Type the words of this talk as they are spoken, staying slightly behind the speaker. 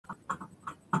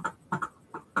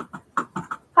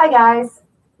Hi guys,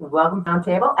 welcome to Round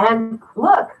Table. And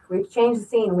look, we've changed the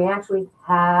scene. We actually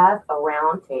have a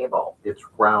round table. It's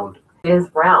round. It is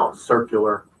round.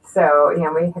 Circular. So, we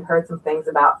had heard some things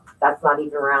about that's not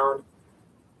even round.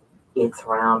 It's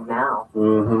round now.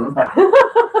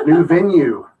 Mm-hmm. New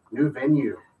venue.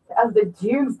 Of the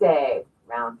Doomsday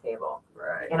Round Table.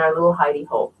 Right. In our little hidey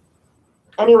hole.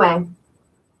 Anyway,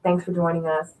 thanks for joining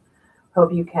us.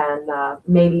 Hope you can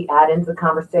maybe add into the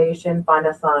conversation. Find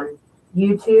us on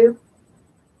YouTube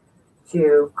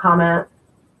to comment,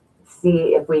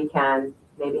 see if we can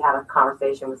maybe have a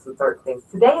conversation with some certain things.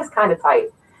 Today is kind of tight.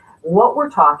 What we're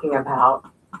talking about.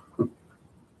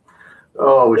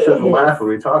 Oh, we shouldn't laugh when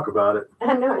we talk about it.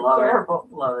 I know, it's terrible.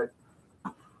 Love it.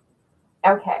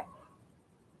 Okay.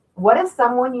 What is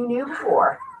someone you knew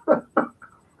before?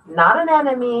 Not an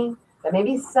enemy, but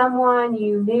maybe someone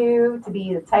you knew to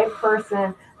be the type of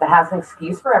person that has an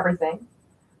excuse for everything.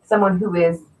 Someone who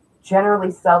is generally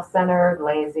self-centered,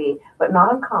 lazy, but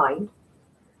not unkind.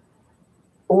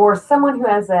 Or someone who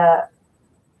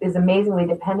is amazingly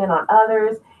dependent on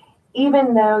others,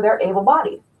 even though they're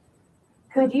able-bodied.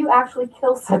 Could you actually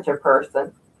kill such a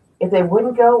person if they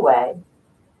wouldn't go away,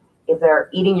 if they're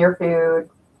eating your food,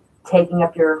 taking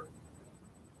up your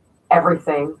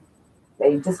everything?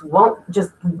 They just won't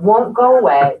go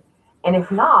away. And if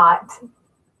not,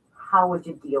 how would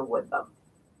you deal with them?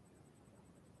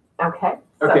 Okay.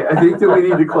 Okay, I think that we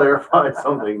need to clarify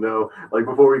something though, like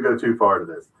before we go too far to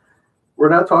this. We're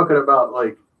not talking about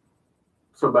like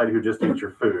somebody who just eats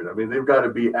your food. I mean, they've got to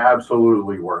be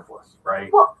absolutely worthless, right?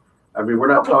 Well, I mean, we're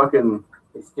not talking.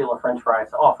 They steal a French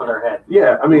fries off of their head.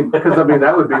 Yeah, I mean, because that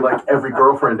would be like every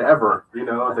girlfriend ever,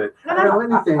 that I don't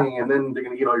know anything, and then they're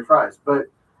gonna eat all your fries. But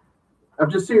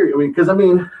I'm just serious. Because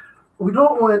we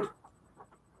don't want.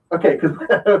 Okay,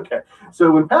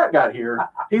 So when Pat got here,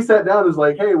 he sat down and was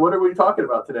like, "Hey, what are we talking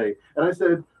about today?" And I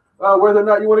said, "Whether or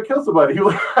not you want to kill somebody." He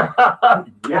was like,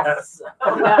 "Yes."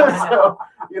 So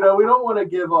we don't want to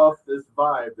give off this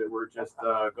vibe that we're just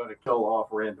going to kill off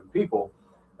random people.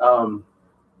 But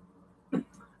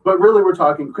really, we're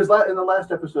talking because in the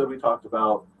last episode we talked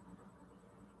about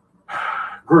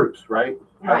groups, right?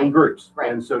 Having groups,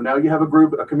 right. And so now you have a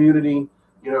group, a community.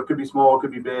 It could be small, it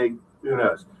could be big. Who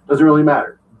knows? Doesn't really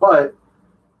matter. But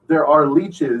there are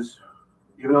leeches,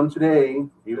 even on today,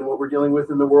 even what we're dealing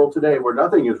with in the world today, where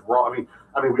nothing is wrong.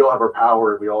 I mean, we all have our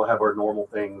power, we all have our normal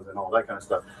things, and all that kind of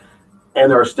stuff.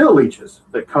 And there are still leeches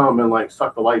that come and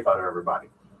suck the life out of everybody.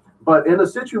 But in a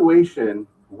situation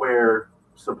where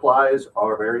supplies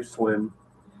are very slim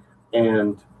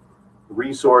and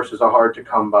resources are hard to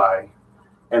come by,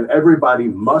 and everybody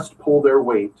must pull their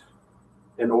weight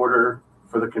in order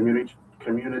for the community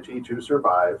to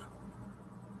survive.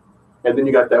 And then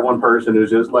you got that one person who's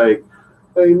just like,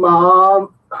 "Hey,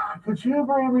 Mom, could you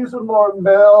bring me some more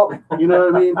milk?" You know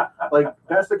what I mean?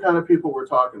 That's the kind of people we're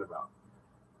talking about.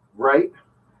 Right?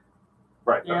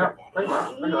 Right. Yeah. Okay. Pretty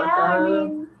much.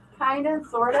 Kind of,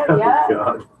 sort of, yeah.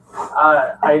 God.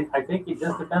 I think it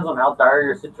just depends on how dire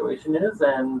your situation is,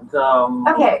 and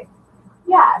Okay.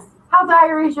 Yes. How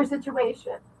dire is your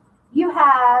situation? You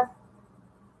have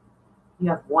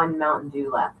one Mountain Dew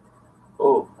left.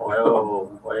 wait,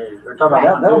 you're talking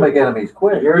about That'll make enemies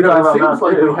quick. You're It talking about seems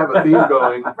like Mountain we Dew. have a theme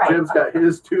going. Right. Jim's got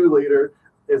his 2-liter.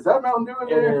 Is that Mountain Dew in It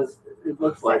there? is. It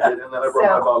looks like it. And then I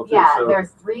brought my bottle too. Yeah, So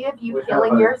there's 3 of you we have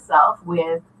killing a- yourself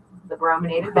with the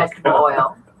brominated vegetable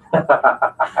oil.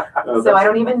 no, So I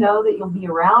don't even know that you'll be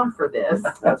around for this.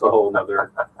 that's a whole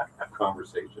nother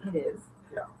conversation. It is.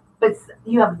 Yeah. But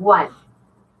you have one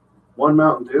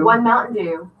Mountain Dew? Mountain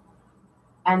Dew,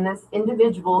 and this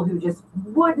individual who just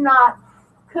could not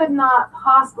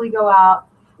possibly go out,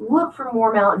 look for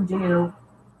more Mountain Dew,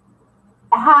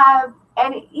 not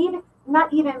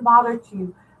even bother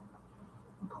to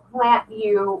plant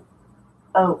you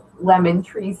a lemon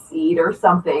tree seed or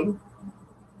something.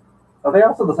 Are they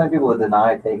also the same people that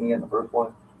deny taking it in the first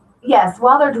place? Yes,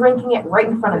 while they're drinking it right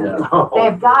in front of you. Oh,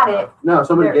 They've got it. No,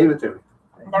 somebody They're- gave it to me.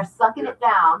 They're sucking it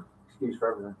down. Excuse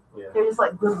for everything. Yeah. They're just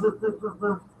like, bloop, bloop, bloop, bloop,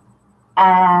 bloop.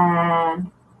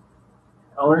 And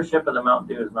Ownership of the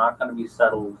Mountain Dew is not going to be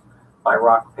settled by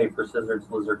rock, paper, scissors,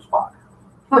 lizard, spot.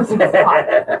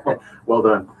 Well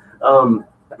done.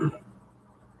 It's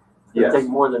Yes. take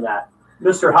more than that.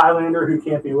 Mr. Highlander, who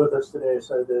can't be with us today,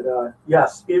 said that,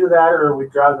 yes, either that or we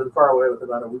drive them far away with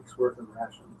about a week's worth of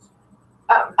rations.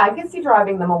 I can see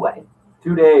driving them away.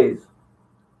 2 days.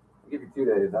 I'll give you 2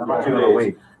 days. I'm not 2 doing a days.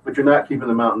 week. But you're not keeping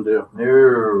the Mountain Dew.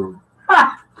 No.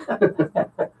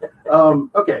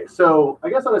 Okay, so I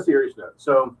guess on a serious note.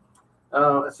 So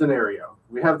a scenario.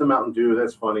 We have the Mountain Dew.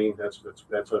 That's funny. That's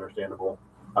understandable.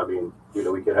 I mean,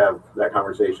 we could have that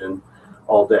conversation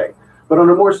all day. But on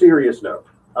a more serious note,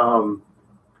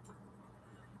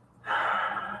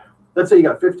 let's say you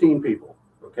got 15 people,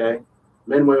 okay?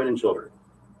 Men, women, and children.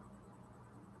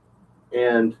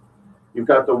 And you've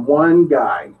got the one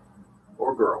guy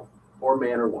or girl or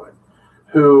man or woman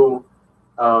who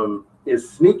is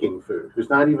sneaking food, who's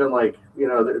not even like,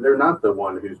 they're not the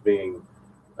one who's being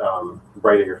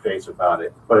right in your face about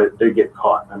it, but they get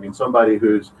caught. I mean, somebody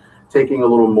who's taking a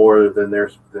little more than their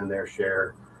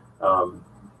share.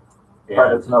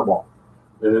 But it's snowball.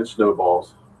 And it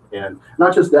snowballs. And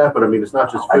not just that, but I mean, it's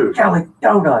not just food. A jelly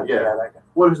donut. Yeah. That guy.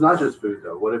 What if it's not just food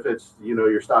though? What if it's,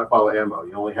 your stockpile of ammo?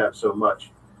 You only have so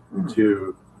much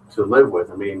to live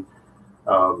with. I mean,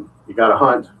 you got to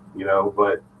hunt,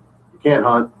 but you can't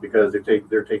hunt because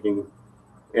they're taking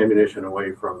ammunition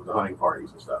away from the hunting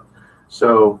parties and stuff.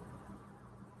 So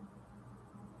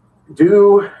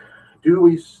do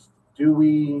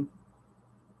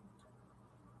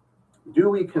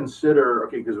we consider,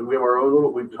 okay, because we have our own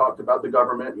little, we've talked about the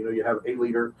government, you have a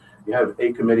leader, you have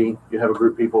a committee, you have a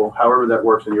group of people, however that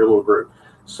works in your little group.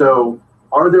 So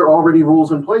are there already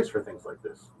rules in place for things like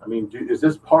this? I mean, is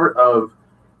this part of,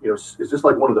 is this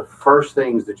like one of the first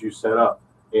things that you set up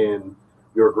in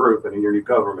your group and in your new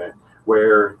government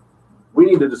where we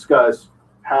need to discuss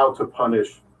how to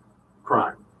punish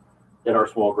crime in our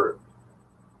small group?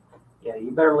 Yeah,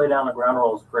 you better lay down the ground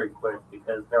rules pretty quick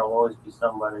because there will always be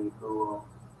somebody who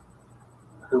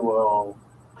will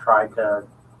try to,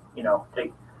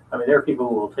 take. I mean, there are people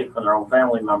who will take from their own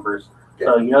family members.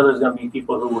 Yeah. So there's going to be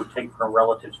people who will take from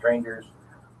relative strangers.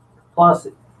 Plus,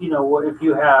 if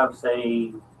you have,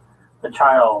 say, a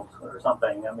child or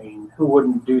something, I mean, who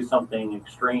wouldn't do something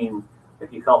extreme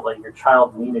if you felt like your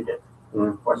child needed it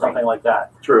or something like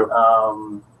that? True.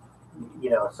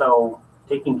 So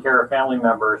taking care of family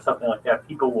members, something like that,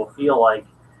 people will feel like,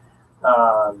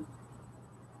 I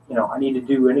need to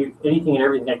do anything and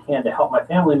everything I can to help my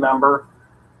family member,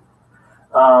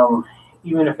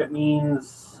 even if it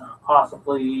means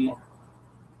possibly,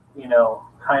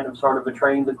 kind of sort of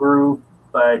betraying the group.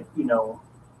 But,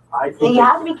 I think you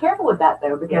have to be careful with that,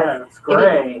 though, because it's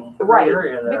gray. Right,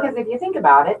 Area there. because if you think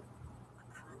about it,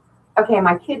 okay,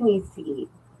 my kid needs to eat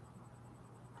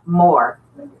more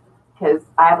because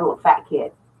I have a little fat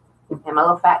kid, and my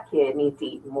little fat kid needs to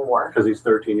eat more. Because he's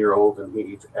 13-year-old and he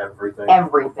eats everything.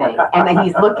 Everything. And then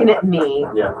he's looking at me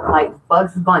Yeah. like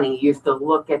Bugs Bunny used to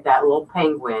look at that little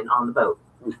penguin on the boat.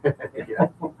 Yeah.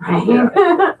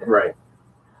 Right? Right.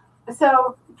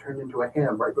 So, He turned into a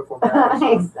ham right before my eyes.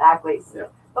 exactly. Yeah.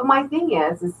 But my thing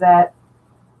is that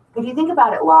if you think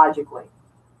about it logically,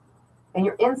 and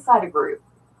you're inside a group,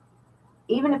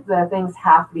 even if the things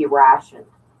have to be rationed,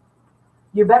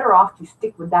 you're better off to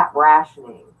stick with that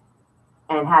rationing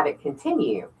and have it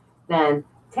continue than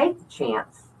take the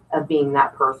chance of being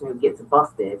that person who gets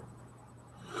busted,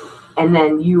 and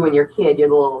then you and your kid, your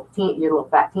little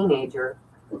fat teenager,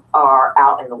 are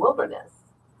out in the wilderness.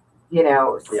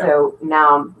 So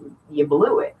now you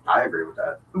blew it. I agree with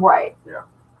that. Right. Yeah.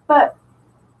 But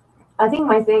I think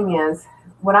my thing is,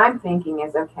 what I'm thinking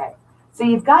is, okay, so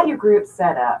you've got your group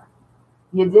set up.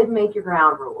 You did make your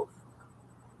ground rules.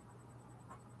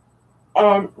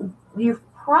 And you've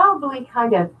probably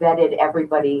kind of vetted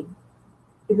everybody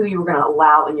who you were going to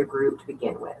allow in your group to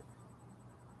begin with.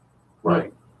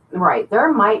 Right. Right.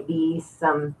 There might be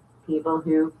some people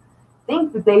who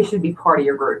think that they should be part of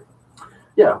your group.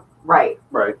 Yeah. Right.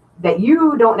 Right. That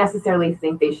you don't necessarily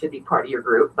think they should be part of your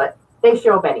group, but they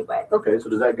show up anyway. Okay. So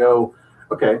does that go?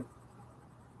 Okay.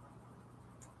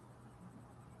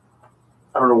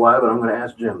 I don't know why, but I'm going to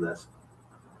ask Jim this.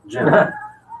 Jim,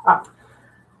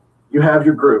 you have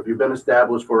your group. You've been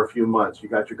established for a few months. You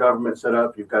got your government set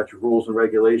up. You've got your rules and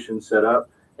regulations set up,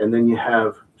 and then you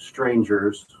have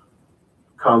strangers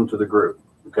come to the group.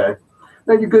 Okay.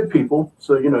 Now you're good people,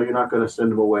 so you're not going to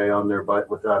send them away on their butt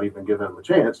without even giving them a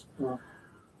chance. Yeah.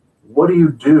 What do you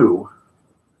do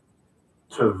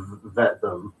to vet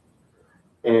them,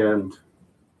 and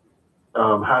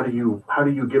how do you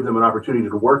give them an opportunity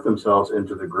to work themselves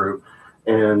into the group,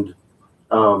 and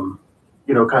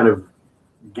kind of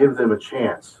give them a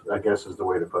chance, I guess is the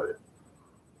way to put it.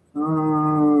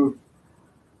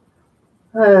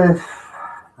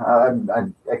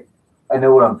 I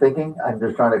know what I'm thinking. I'm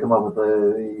just trying to come up with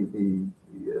the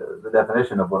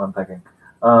definition of what I'm thinking.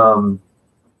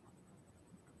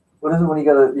 What is it when you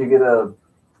get a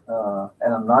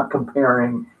and I'm not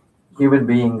comparing human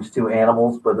beings to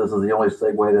animals, but this is the only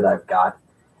segue that I've got.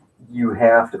 You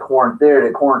have to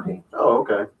quarantine. Oh,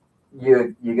 okay.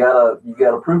 You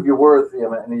gotta prove your worth.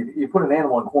 And if you put an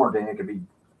animal in quarantine, it could be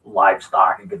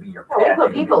livestock. It could be your Yeah, we pet. put it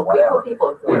could be people, whatever. people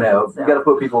in You know, quarantine, you got to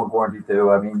put people in quarantine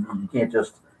too. I mean, you can't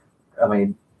just. I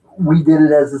mean, we did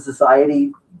it as a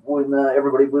society when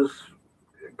everybody was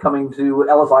coming to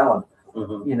Ellis Island.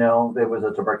 Mhm. You know, there was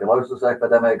a tuberculosis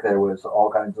epidemic. There was all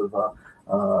kinds of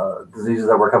diseases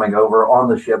that were coming over on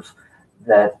the ships.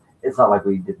 That it's not like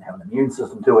we didn't have an immune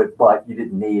system to it, but you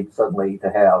didn't need suddenly to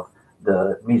have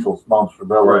the measles, mumps,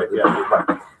 rubella. Right, yeah.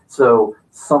 Right. So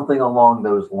something along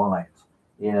those lines.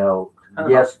 You know, Kind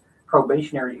of yes,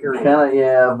 Probationary period. kind of,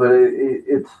 yeah, but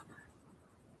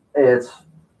it's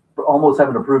almost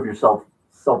having to prove yourself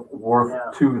self-worth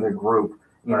Yeah. to the group.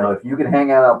 You know, if you can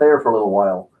hang out there for a little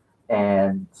while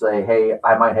and say, hey,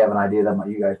 I might have an idea that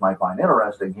you guys might find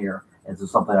interesting here. And this is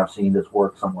something I've seen that's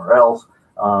worked somewhere else,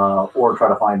 or try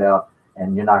to find out,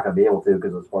 and you're not going to be able to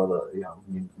because it's part of the, you know,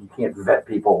 you can't vet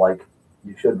people like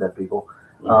you should vet people.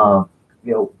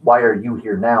 You know, why are you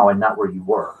here now and not where you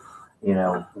were? You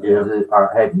know, Yeah.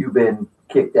 have you been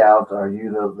kicked out? Are you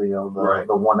Right.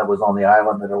 the one that was on the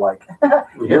island that are like,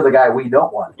 you're Yeah. the guy we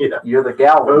don't want. Yeah. You're the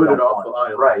gal we Voted don't off want. the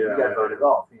island. Right, Yeah, you got yeah. voted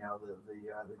off. You know,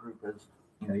 the group has,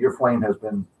 you know, your flame has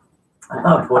been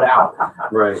put out.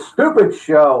 Right. Stupid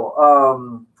show.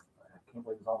 I can't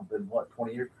believe it's almost been what,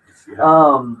 20 years. Yeah.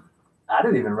 I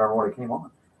didn't even remember when it came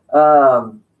on.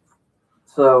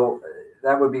 So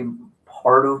that would be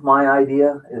part of my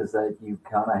idea, is that you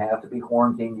kind of have to be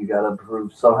quarantined. You got to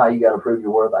prove somehow. You got to prove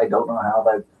your worth. I don't know how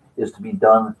that is to be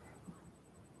done,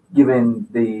 given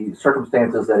the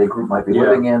circumstances that a group might be Yeah.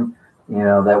 living in. You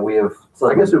know, that we have.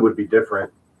 I guess it would be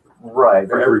different right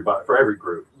for everybody, for every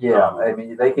group. Yeah, Um, I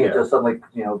mean, they can't yeah. just suddenly,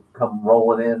 you know, come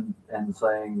rolling in and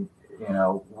saying, you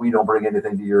know, we don't bring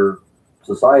anything to your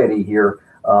society here.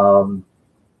 Oh,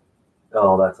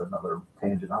 that's another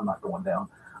tangent. I'm not going down.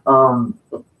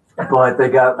 But they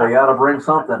got to bring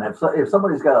something. If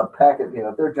somebody's got a packet, you know,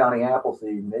 if they're Johnny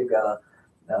Appleseed and they've got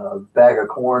a bag of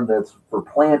corn that's for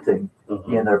planting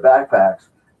Mhm. in their backpacks,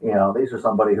 you know, these are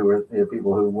somebody who are, you know,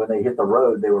 people who, when they hit the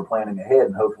road, they were planning ahead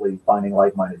and hopefully finding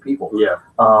like-minded people. Yeah.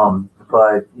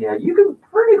 But yeah, you can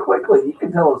pretty quickly, you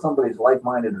can tell if somebody's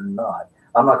like-minded or not.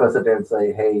 I'm not going to sit there and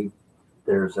say, hey,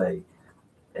 there's some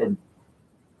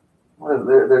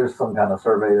kind of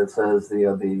survey that says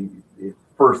the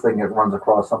first thing that runs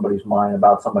across somebody's mind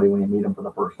about somebody when you meet them for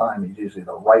the first time is usually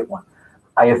the right one.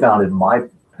 I have found in my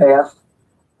past,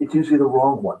 it's usually the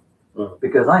wrong one,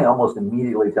 because I almost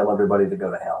immediately tell everybody to go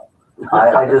to hell.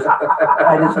 I just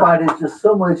find it's just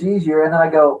so much easier, and then I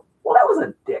go, well, that was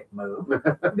a dick move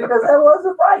because that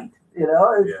wasn't right. You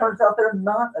know, it turns out they're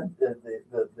not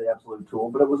the absolute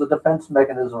tool, but it was a defense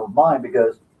mechanism of mine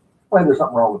because, well, there's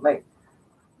something wrong with me.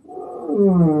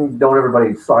 Don't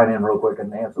everybody sign in real quick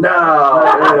and answer.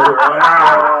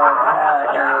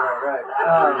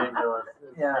 Ridiculous.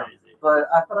 It's yeah. crazy. But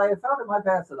I have found in my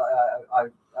past that I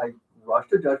rush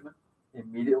to judgment,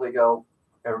 immediately go,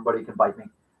 everybody can bite me,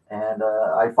 and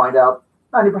I find out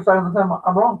 90% of the time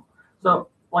I'm wrong. So,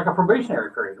 like a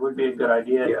probationary period would be a good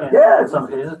idea Yeah. in some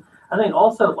cases. I think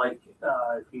also, like,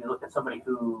 if you look at somebody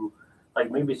who, like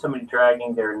maybe somebody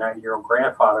dragging their 90-year-old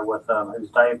grandfather with them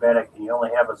who's diabetic and you only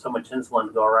have so much insulin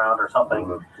to go around or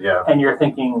something, Yeah. and you're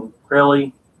thinking,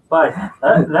 really? But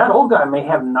that old guy may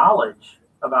have knowledge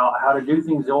about how to do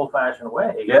things the old-fashioned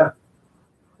way. Yeah.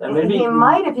 And maybe he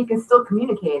might if you can still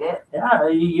communicate it Yeah,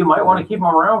 you might want to keep him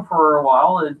around for a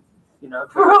while, and you know.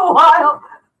 for a while.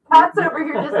 Pat's over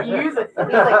here just use it.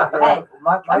 He's like, hey,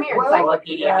 come here,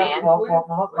 encyclopedia man.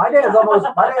 My dad's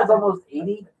almost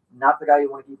 80. Not the guy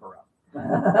you want to keep around,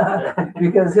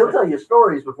 because he'll tell you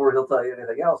stories before he'll tell you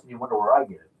anything else, and you wonder where I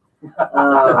get it.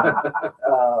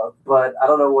 But I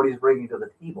don't know what he's bringing to the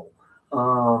table.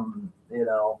 You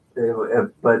know,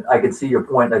 but I can see your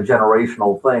point, a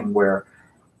generational thing where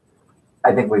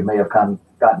I think we may have gotten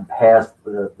past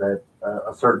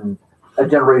a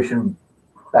generation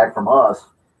back from us.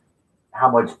 How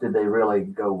much did they really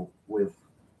go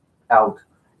without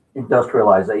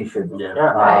industrialization? Yeah.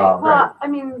 Right. Well, Right. I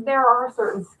mean, there are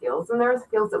certain skills, and there are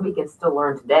skills that we can still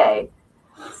learn today.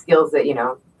 Skills that, you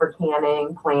know, for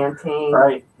canning, planting,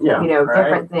 Right. Yeah. you know, Right.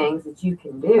 different things that you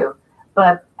can do.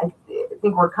 But I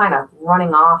think we're kind of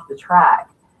running off the track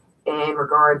in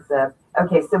regards of,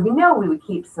 okay, so we know we would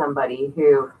keep somebody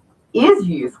who is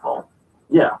useful.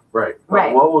 Yeah. Right. But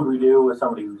Right. what would we do with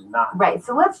somebody who's not? Right.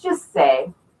 So let's just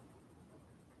say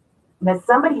that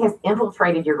somebody has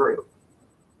infiltrated your group.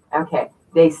 Okay.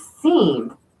 They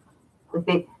seemed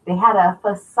like they had a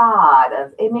facade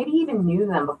of, and maybe you even knew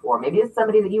them before. Maybe it's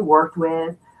somebody that you worked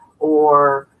with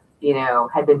or, you know,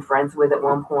 had been friends with at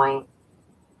one point.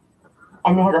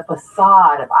 And they had a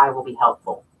facade of, I will be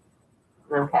helpful.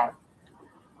 Okay.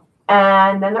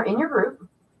 And then they're in your group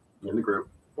In the group.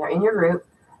 they're in your group,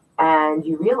 and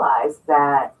you realize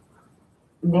that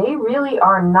they really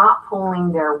are not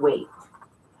pulling their weight.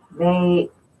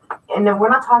 And then we're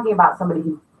not talking about somebody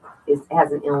who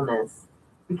has an illness,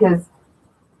 because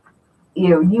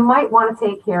you might want to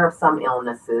take care of some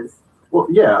illnesses. Well,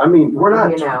 yeah, I mean, we're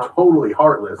not totally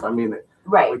heartless. I mean,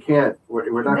 right. we can't.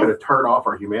 We're not going to turn off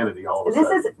our humanity all of a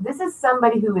sudden. This is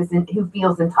somebody who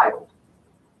feels entitled.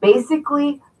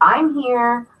 Basically, I'm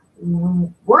here,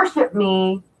 worship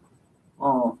me,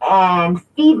 and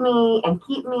feed me and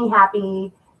keep me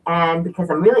happy, and because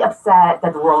I'm really upset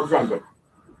that the world's ended.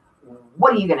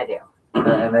 What are you going to do?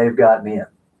 And they've gotten in.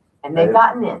 And they've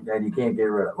gotten in. And you can't get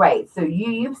rid of them. Right. So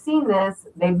you've seen this.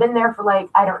 They've been there for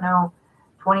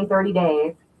 20, 30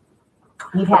 days.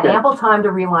 You've had ample time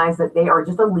to realize that they are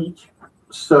just a leech.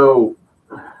 So,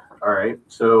 all right.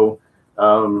 So,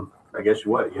 I guess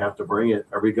you have to bring it.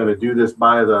 Are we going to do this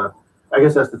by I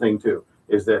guess that's the thing too,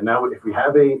 is that now if we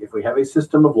have a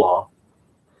system of law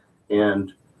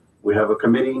and we have a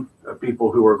committee of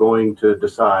people who are going to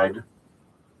decide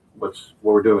what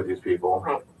we're doing with these people,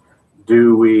 right.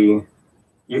 Do we,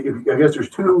 I guess there's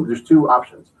two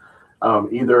options.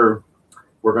 Either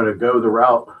we're going to go the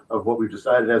route of what we've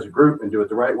decided as a group and do it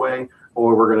the right way,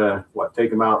 or we're going to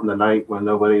take them out in the night when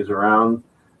nobody's around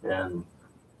and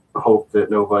hope that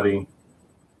nobody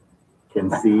can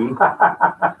see.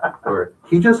 Or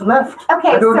he just left. Okay,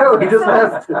 I don't know. He just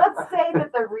left. Let's say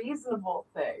that the reasonable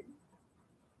thing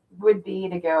would be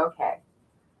to go, okay,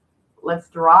 let's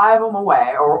drive them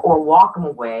away or walk them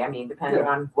away. I mean, depending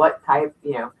on what type,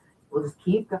 we'll just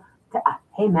keep going.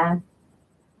 Hey, man,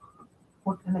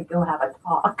 we're going to go have a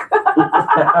talk.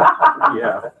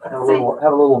 Yeah. Have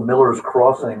a little Miller's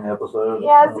Crossing episode.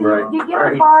 Yeah, so you get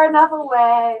them far enough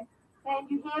away, and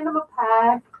you hand them a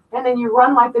pack, and then you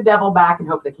run like the devil back and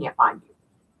hope they can't find you.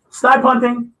 Snipe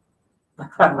hunting.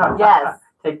 Yes.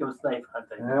 Take them snipe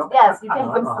hunting. Yeah. Yes, you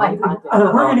take them snipe hunting.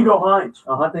 We're going to go hunt.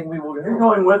 Hunting we will You're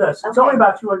going with us. It's only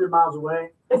about 200 miles away.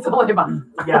 It's only about.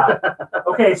 Yeah.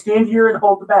 Okay, stand here and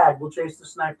hold the bag. We'll chase the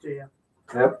snipe to you.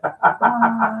 Yep.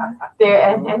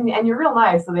 And you're real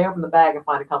nice, so they open the bag and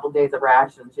find a couple days of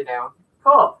rations.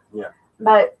 Cool. Yeah.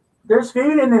 But there's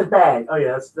food in this bag. Oh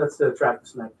yeah, that's to attract the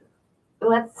snipe.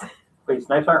 let's. Wait,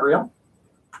 snipes aren't real?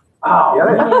 Oh,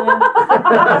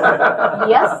 Yeah.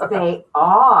 Yes, they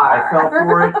are. I fell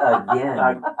for it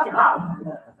again.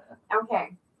 Okay,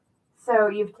 so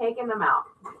you've taken them out.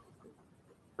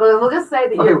 We'll just say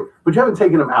that Okay, but you haven't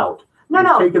taken them out. No.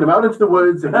 You've taken them out into the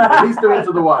woods and released them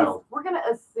into the wild. We're going to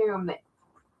assume that.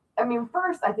 I mean,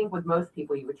 first, I think with most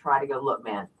people, you would try to go, look,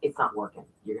 man, it's not working.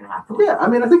 You're going to have to. Yeah, I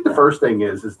mean, I think the first thing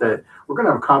is that we're going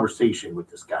to have a conversation with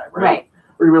this guy, right? Right.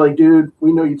 We're going to be like, dude,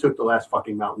 we know you took the last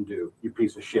fucking Mountain Dew, you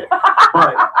piece of shit.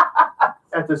 But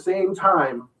at the same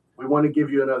time, we want to give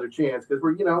you another chance because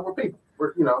we're people.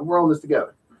 We're all in this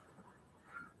together.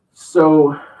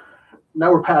 So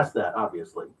now we're past that,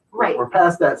 obviously. Right. We're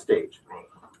past that stage. Right.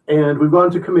 And we've gone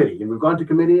to committee,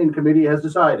 and committee has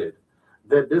decided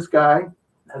that this guy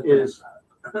has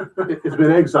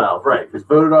been exiled, right? He's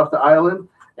voted off the island,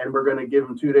 and we're going to give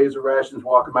him 2 days of rations,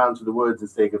 walk him out into the woods, and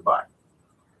say goodbye.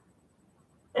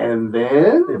 And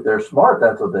then, if they're smart,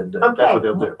 that's what they do. Okay. That's what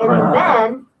they'll do. And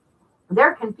then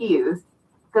they're confused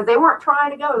because they weren't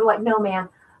trying to go. They're like, no, man,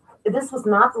 this was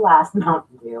not the last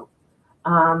Mountain Dew.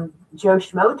 Joe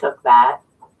Schmo took that.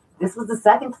 This was the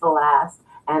second to the last.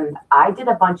 And I did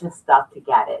a bunch of stuff to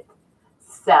get it.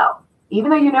 So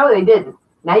even though they didn't,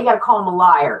 now you got to call him a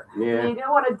liar. Yeah. You don't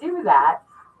want to do that.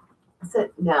 I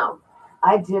said, no,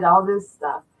 I did all this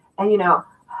stuff. And,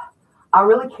 I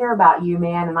really care about you,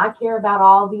 man. And I care about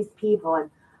all these people.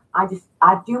 And I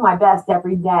do my best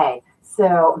every day.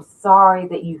 So I'm sorry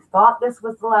that you thought this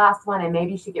was the last one. And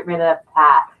maybe you should get rid of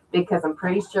Pat because I'm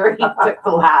pretty sure he took the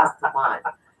last one.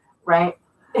 Right?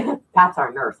 Pat's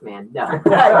our nurse, man. No.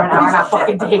 We're not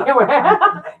fucking taking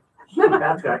it.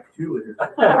 That's got 2 liters.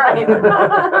 Right.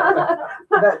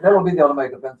 That'll be the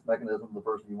automatic defense mechanism of the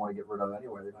person you want to get rid of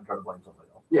anyway. They're going to try to blame somebody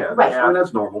else. Yeah, Right. I mean,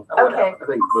 that's normal. Okay. I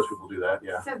think most people do that,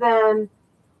 yeah. So then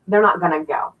they're not going to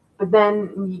go. But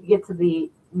then you get to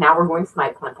now we're going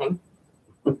snipe hunting.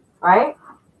 Right?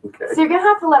 Okay. So you're going to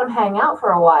have to let them hang out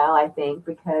for a while, I think,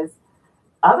 because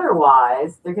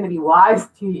otherwise they're going to be wise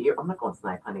to you. I'm not going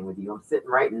snipe hunting with you. I'm sitting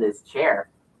right in this chair.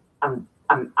 I'm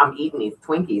eating these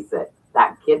Twinkies that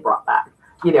kid brought back,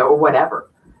 or whatever.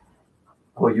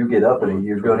 Well, you get up and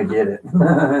you're going to get it.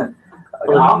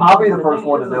 I'll be the first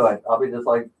one to do it. I'll be just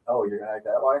like, oh, you're going to act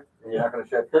that way? You're not going to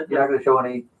show. You're not going to show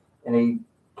any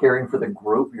caring for the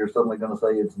group. You're suddenly going to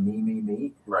say it's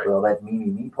me. Right. Well, that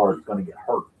me part is going to get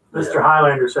hurt. Mr.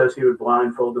 Highlander says he would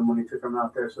blindfold them when he took them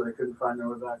out there so they couldn't find their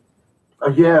way back.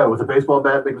 Yeah, with a baseball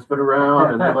bat, make them spin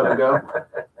around and then let them go.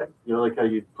 You know, like how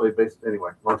you play base.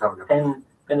 Anyway, long time ago. Pin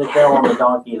the tail on the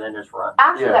donkey and then just run.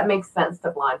 Actually, Yeah. that makes sense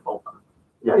to blindfold them.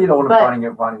 Yeah, you don't want But-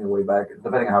 them finding your way back,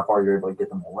 depending on how far you're able to get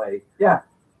them away. Yeah.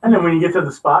 And then when you get to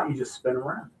the spot, you just spin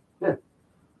around.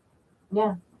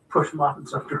 Yeah. Push them off in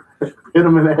some direction. Hit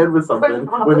them in the head with something Push 'em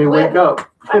off when the they wake cliff. up.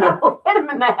 You know. Hit them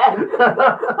in the head.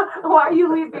 Why are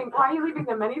you leaving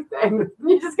them anything?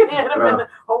 You're just gonna hit them in the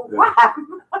whack.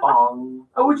 Bong.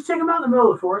 Oh, would you take them out in the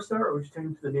middle of the forest there, or would you take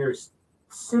them to the nearest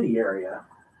city area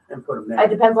and put them there? It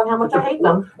depends on how much I hate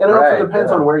them. And it also Right,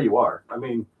 depends yeah. on where you are. I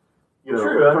mean, you know.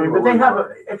 True. I mean, but where they you have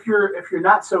are. if you're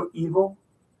not so evil,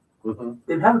 Mhm.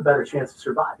 they'd have a better chance of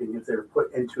surviving if they were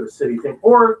put into a city thing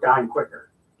or dying quicker.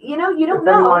 You know, you don't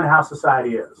Depending on know. how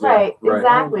society is. Right, Right.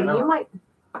 exactly. You know. You might.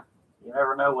 You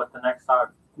never know what the next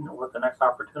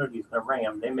opportunity is going to bring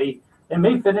them. They may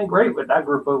fit in great with that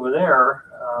group over there.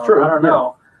 True, I don't yeah.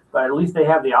 know, but at least they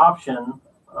have the option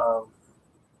of,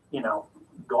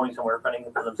 going somewhere, finding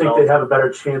it for I think themselves. they'd have a better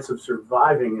chance of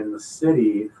surviving in the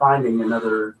city, finding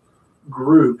another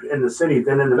group in the city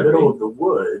than in the Could middle be. of the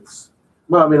woods.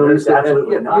 Well, I mean, at There's least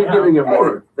absolutely you're not. giving them Hey,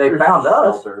 more. they there's found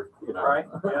us. shelter, you know. Right?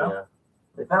 Yeah. Yeah.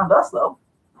 They found us, though.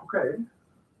 Okay.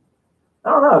 I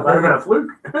don't know. Might have been a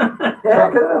fluke. Yeah,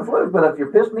 it could have been a fluke, but if you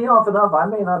piss me off enough, I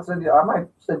may not send you. I might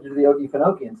send you to the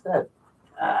Okefenokee instead.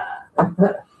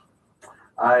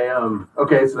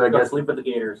 Okay, so I Go guess sleep with the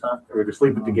Gators, huh? we're to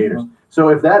sleep with the Gators. So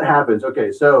if that happens,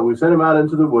 okay, so we've sent them out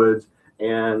into the woods,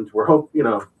 and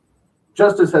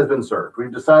justice has been served.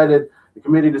 The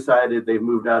committee decided they've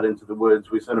moved out into the woods.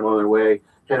 We sent them on their way,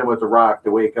 hit them with a rock. They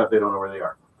wake up, they don't know where they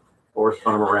are, or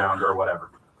spun them around or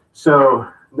whatever. So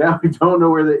now we don't know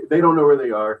where they don't know where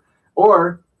they are,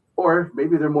 or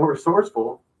maybe they're more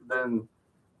resourceful than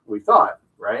we thought,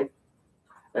 right?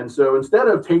 And so instead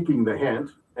of taking the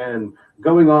hint and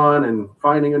going on and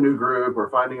finding a new group or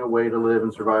finding a way to live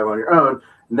and survive on your own,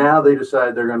 now they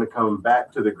decide they're going to come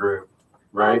back to the group,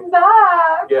 right? I'm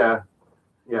back.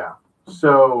 Yeah.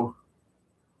 So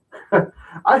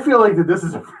I feel like that this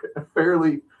is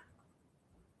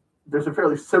there's a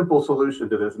fairly simple solution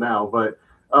to this now, but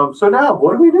so now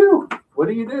what do we do? What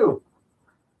do you do?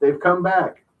 They've come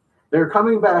back. They're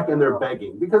coming back and they're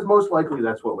begging because most likely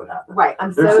that's what would happen. Right.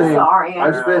 I'm They're so saying, sorry.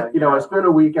 I spent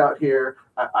a week out here.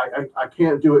 I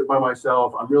can't do it by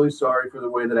myself. I'm really sorry for the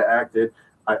way that I acted.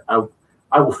 I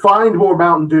will find more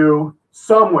Mountain Dew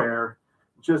somewhere.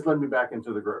 Just let me back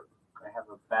into the group. I have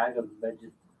a bag of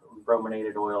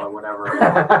brominated oil or whatever.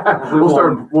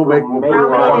 We'll make more Brominated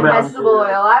Mountain vegetable Dew.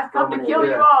 oil. I've come to kill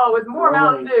you Yeah. all with more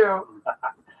Mountain Dew.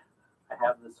 I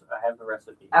have the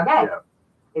recipe. Okay. Yeah.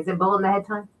 Is it bullet in the head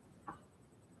time?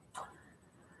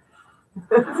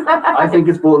 I think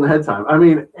it's bullet in the head time. I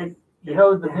mean,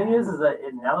 The thing is that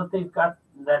now that they've got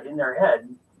that in their head,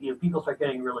 people start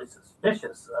getting really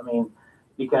suspicious. I mean,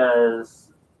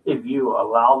 because if you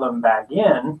allow them back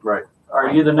in, right.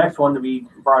 are you the next one to be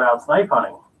brought out snipe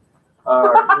hunting?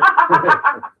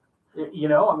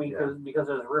 Because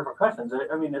there's repercussions.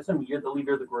 I mean, assuming you're the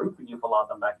leader of the group and you've allowed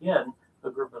them back in, the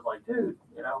group is like, dude,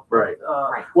 Right.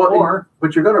 Right. Well,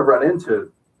 but you're going to run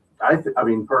into. I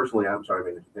mean, personally, I'm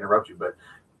sorry to interrupt you, but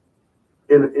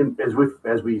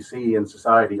as we see in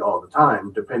society all the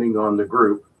time, depending on the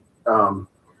group,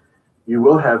 you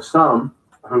will have some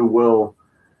who will.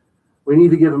 We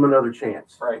need to give them another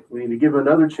chance. Right. We need to give them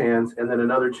another chance, and then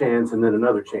another chance, and then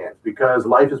another chance, because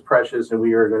life is precious, and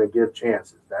we are going to give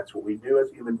chances. That's what we do as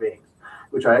human beings,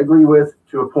 which I agree with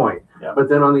to a point. Yeah. But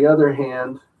then on the other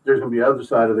hand, there's going to be the other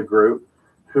side of the group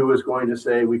who is going to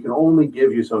say, we can only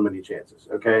give you so many chances.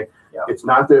 Okay. Yeah. It's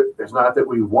not that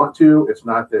we want to, it's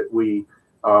not that we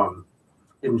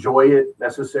enjoy it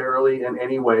necessarily in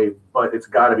any way, but it's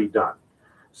got to be done.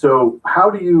 So how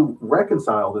do you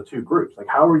reconcile the two groups? Like,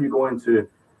 how are you going to,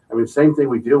 same thing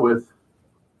we deal with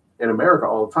in America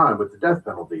all the time with the death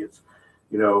penalty. It's,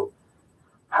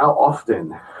 how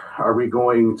often are we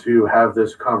going to have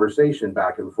this conversation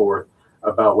back and forth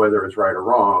about whether it's right or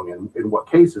wrong, and in what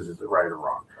cases is it right or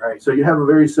wrong? Right. So you have a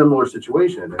very similar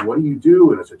situation, and what do you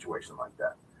do in a situation like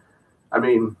that?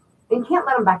 You can't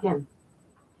let them back in.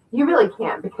 You really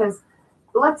can't, because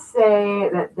let's say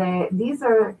that these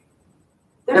are.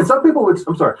 And some people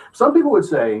would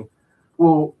say,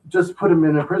 well, just put them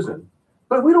in a prison.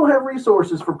 But we don't have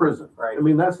resources for prison. Right.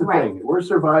 That's the Right. thing. We're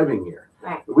surviving here.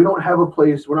 Right. We don't have a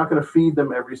place. We're not going to feed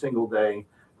them every single day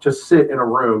to sit in a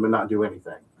room and not do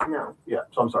anything. No. Yeah.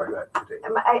 So I'm sorry. Go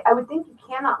ahead. I would think you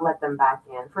cannot let them back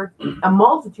in for a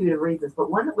multitude of reasons, but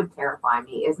one that would terrify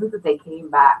me isn't that they came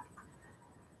back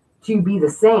to be the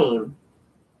same.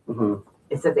 Mhm.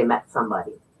 It's that they met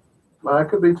somebody, Well, that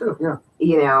could be too. Yeah.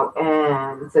 you know,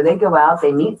 and so they go out,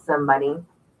 they meet somebody,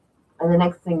 and the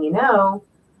next thing you know,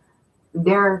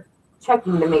 they're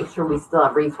checking to make sure we still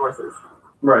have resources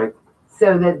Right.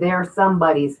 so that their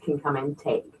somebodies can come and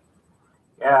take.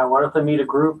 Yeah, what if they meet a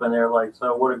group and they're like,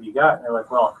 so what have you got? And they're like,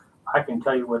 well, I can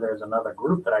tell you where there's another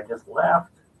group that I just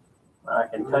left. I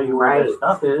can tell you where their Right.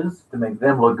 stuff is. To make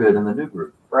them look good in the new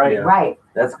group. Right. Yeah. Right.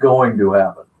 That's going to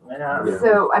happen. Yeah. Yeah.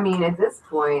 So, I mean, at this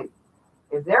point,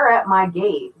 if they're at my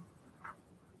gate,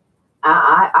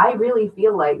 I really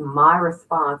feel like my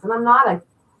response, and I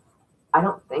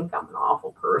don't think I'm an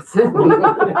awful person,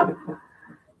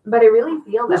 but I really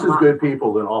feel that This is good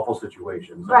people in awful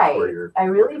situations. That's Right. where you're I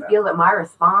really looking at. feel that my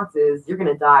response is, you're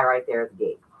going to die right there at the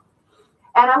gate.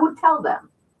 And I would tell them,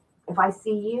 if I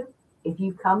see you, if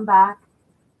you come back,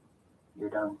 You're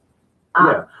done.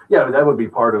 Yeah, that would be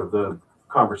part of the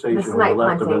the conversation when you snipe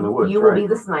left them in the hunting, woods. you will Right. be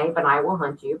the snipe and I will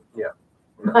hunt you. Yeah.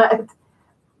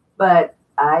 But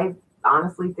I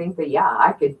honestly think that, yeah,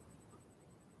 I could,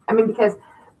 because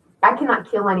I cannot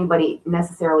kill anybody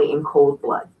necessarily in cold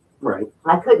blood. Right.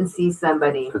 I couldn't see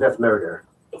somebody, Because that's murder.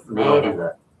 it's We don't do made,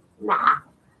 that. nah.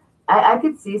 I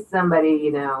could see somebody,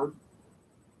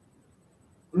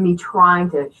 me trying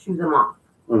to shoot them off.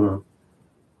 Mhm.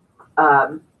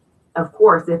 Of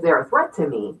course, if they're a threat to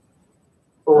me, That's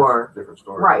or, a different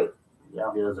story. right,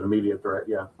 Yeah. Yeah, as an immediate threat.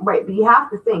 Yeah. right. But you have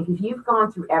to think, if you've gone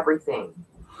through everything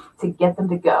to get them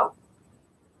to go,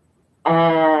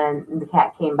 and the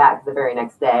cat came back the very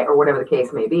next day, or whatever the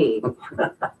case may be,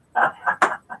 right?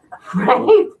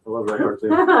 I love that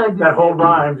cartoon. That whole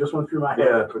rhyme just went through my head.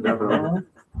 Yeah, definitely.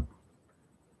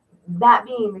 That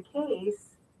being the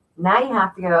case, now you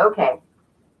have to go, okay,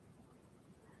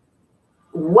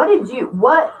 what did you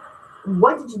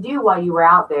do while you were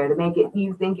out there to make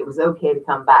you think it was okay to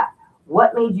come back?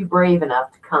 What made you brave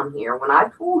enough to come here? When I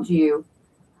told you,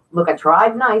 look, I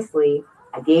tried nicely,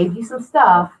 I gave you some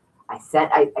stuff, I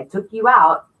took you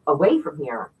out away from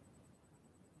here,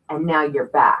 and now you're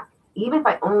back. Even if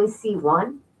I only see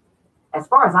one, as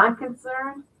far as I'm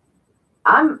concerned,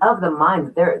 I'm of the mind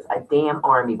that there is a damn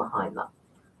army behind them.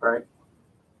 Right.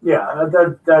 Yeah,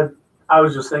 that I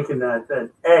was just thinking that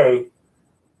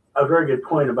a very good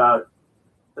point about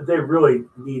that they really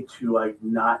need to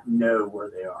not know where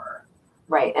they are.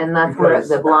 Right, and that's where Because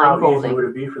the how easy would blindfolding.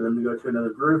 it be for them to go to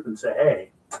another group and say,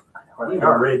 hey, Where you they can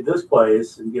are. raid this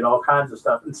place and get all kinds of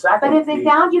stuff. And second, But if they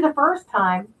found you the first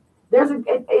time,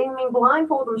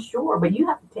 blindfold them, sure, but you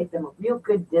have to take them a real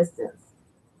good distance.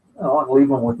 I'll leave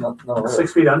them with nothing.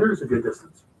 6 feet under is a good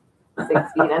distance. 6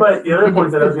 feet. But the other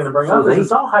point that I was going to bring So up is they-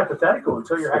 it's all hypothetical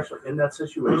until you're actually in that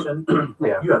situation.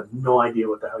 Yeah. You have no idea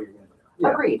what the hell you're going to do. Yeah.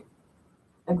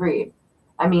 Agreed.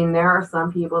 There are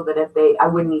some people that I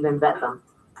wouldn't even bet them.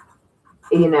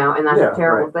 And that's Yeah, a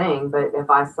terrible thing. But if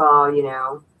I saw,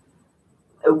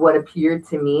 what appeared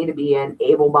to me to be an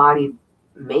able-bodied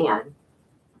man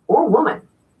or woman,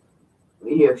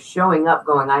 showing up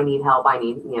going, I need help, I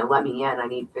need, let me in, I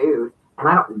need food, and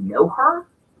I don't know her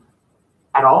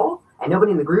at all, and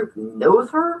nobody in the group knows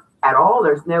her at all,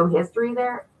 there's no history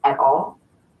there at all,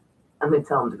 I'm going to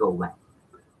tell them to go away.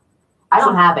 I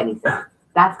don't have anything.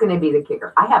 That's going to be the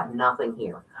kicker. I have nothing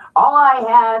here. All I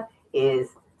have is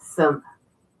some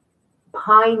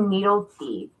pine needle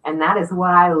tea, and that is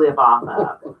what I live off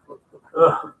of.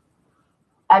 Ugh.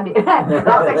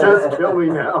 That's Just kill me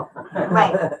now.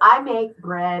 right. I make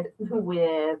bread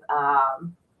with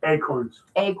Acorns.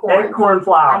 acorn. Acorn I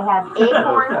flour. have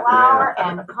acorn flour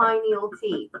and pine needle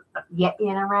tea. Get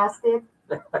interested?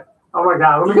 Oh my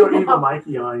God, let me go Evil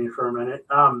Mikey on you for a minute.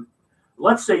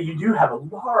 Let's say you do have a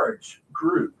large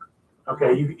group.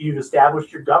 Okay, you've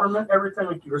established your government, everything,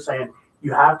 like you were saying.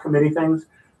 You have committee things.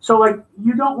 So,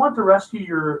 you don't want the rest of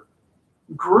your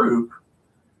group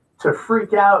to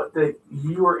freak out that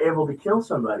you were able to kill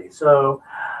somebody. So,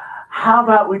 how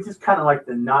about we just kind of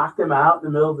to knock them out in the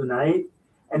middle of the night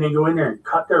and then go in there and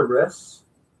cut their wrists?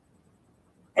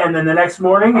 And then the next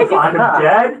morning you find them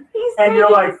dead. He's And you're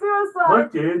taking like, suicide.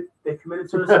 Look, dude, they committed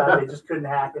suicide. They just couldn't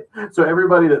hack it. So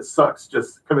everybody that sucks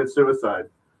just commits suicide.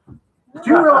 Did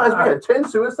you realize we had 10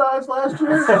 suicides last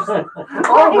year?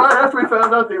 All right after we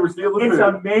found out they were stealing It's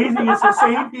food. amazing. It's the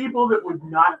same people that would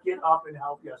not get up and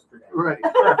help yesterday. Right.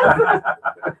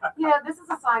 This is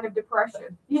a sign of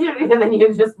depression. And then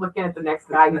you're just looking at the next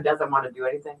guy who doesn't want to do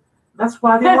anything. That's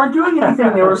why they weren't doing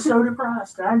anything. They were so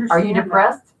depressed. I understand. Are you that.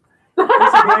 depressed? It's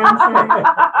a damn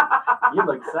shame. You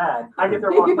look sad. I get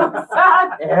their You one. look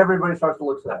sad. Everybody starts to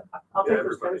look sad. I'll take Yeah,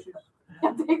 those everybody. tennis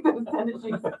shoes. Take those tennis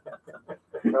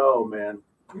shoes. Oh, man.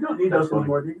 You don't need those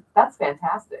anymore, do you? That's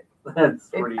fantastic. That's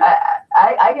pretty.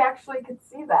 I actually could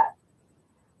see that.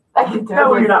 I can No,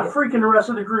 totally you're not see it. freaking the rest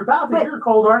of the group out. But- You're a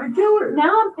cold-hearted killer.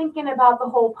 Now I'm thinking about the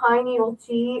whole pine needle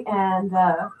tea and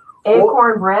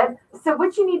acorn bread. So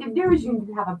what you need to do is you need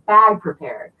to have a bag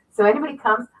prepared. So anybody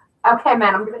comes, okay,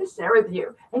 man, I'm going to share with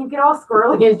you, and you get all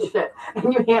squirrely and shit,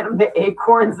 and you hand them the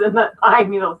acorns and the pine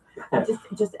needles.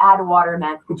 Just add water,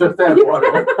 man. Just add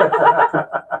water.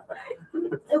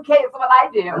 Okay, it's what I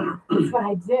do. It's what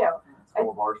I do. It's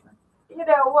full of arsenic. You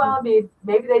know, well, I mean,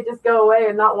 maybe they just go away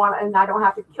and not want, and I don't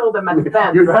have to kill them at the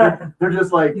fence. They're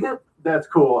just like, that's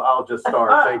cool. I'll just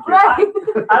starve. Thank you. Right?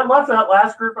 I left that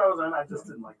last group I was in. I just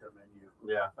didn't like their menu.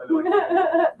 Yeah. I know what you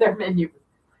mean. Their menu.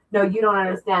 No, you don't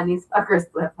understand. These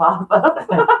fuckers flip off.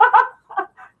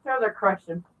 They're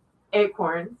crushing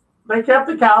acorns. They kept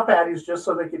the cow patties just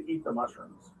so they could eat the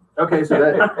mushrooms. Okay,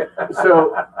 so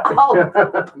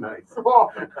Oh. nice.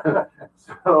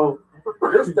 So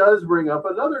this does bring up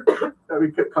another. I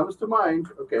mean, it comes to mind.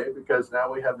 Okay, because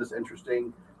now we have this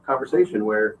interesting conversation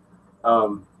where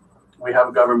we have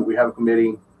a government, we have a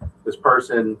committee. This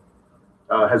person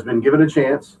has been given a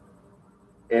chance,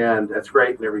 and that's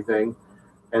great and everything.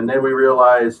 And then we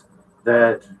realize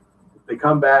that they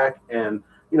come back and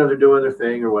they're doing their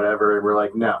thing or whatever, and we're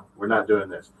like, no, we're not doing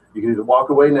this. You can either walk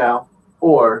away now,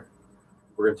 or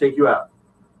we're going to take you out.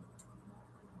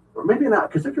 Or maybe not,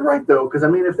 because if you're right though, because I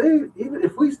mean,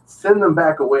 if we send them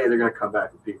back away, they're going to come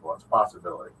back with people. It's a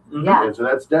possibility. Yeah. And so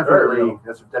that's definitely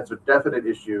that's a definite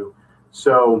issue.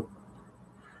 So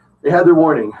they had their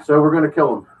warning. So we're going to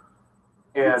kill them.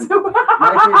 And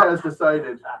Mikey has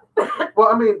decided. Well,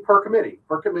 I mean, per committee,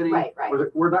 Right.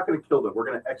 we're not going to kill them. We're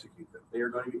going to execute them. They are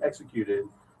going to be executed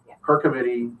Yeah. per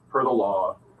committee, per the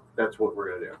law. That's what we're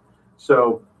going to do.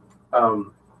 So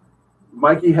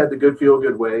Mikey had the good feel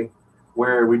good way,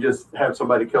 where we just have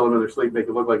somebody kill them in their sleep, make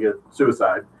it look like a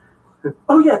suicide.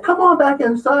 Oh yeah, come on back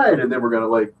inside, and then we're going to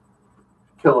like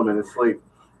kill him in his sleep.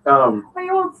 Well,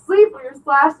 you won't sleep when you're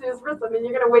slashing his wrist. I mean,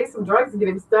 you're going to waste some drugs and get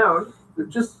him stoned.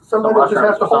 Just somebody will just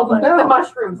have to hold him The down.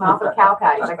 mushrooms off the cow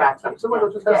patties. I got you. Somebody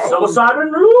will just have to Yeah.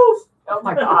 Psilocybin rules. Oh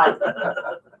my God.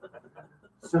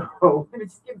 So Maybe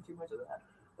just give him too much of that.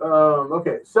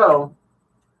 okay, so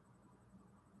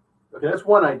that's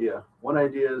one idea. One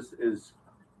idea is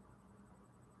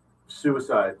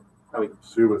suicide. I mean,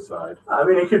 suicide. I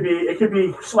mean, it could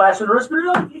be slashing the wrist,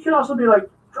 but it can also be like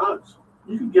drugs.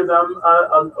 You can give them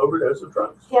an overdose of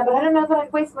drugs. Yeah, but I don't know that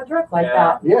I'd waste my drugs like Yeah.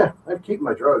 that. Yeah, I'd keep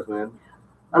my drugs, man.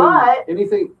 I But mean,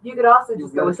 anything. you could also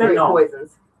just go with straight Fentanyl.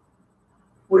 poisons.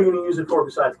 What are you going to use it for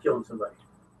besides killing somebody?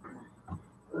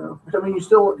 I mean, you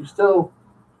still.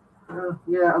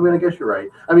 Yeah, I mean, I guess you're right.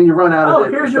 I mean, you run out of Oh,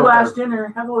 it. here's you your still last have-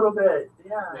 dinner. Have a little bit.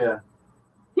 Yeah. Yeah.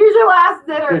 Here's your last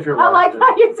dinner. Here's your I last like dinner.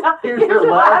 how you tell. Here's your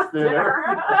last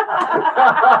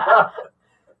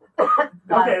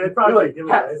Okay, they You're probably like give it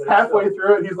away, but halfway it's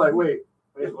through it, he's like, wait,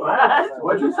 What?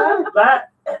 what'd you say?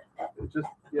 that. It's just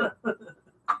yeah.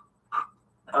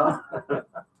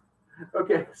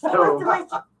 Okay, so.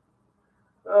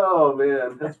 Oh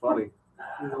man, that's funny.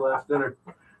 Here's the last dinner.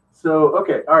 So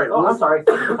okay, all right. Oh, I'm let's- sorry.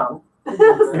 Slip of the tongue.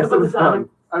 Yes, it was done.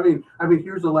 I mean,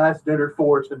 here's the last dinner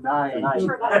for tonight. Tonight. You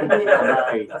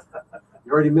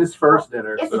already missed first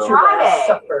dinner. It's so. Friday.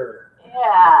 Supper.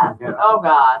 Yeah. Yeah. Oh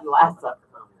God, last supper.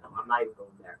 I'm not even going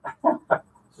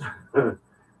there.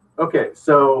 Okay,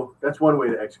 so that's one way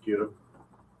to execute them.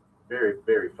 Very,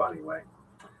 very funny way.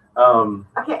 Um,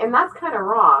 Okay, and that's kind of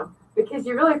wrong because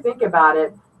you really think about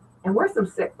it, and we're some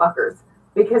sick fuckers.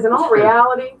 Because in all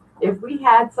reality, if we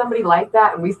had somebody like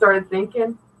that and we started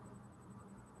thinking,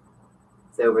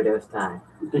 it's overdose time,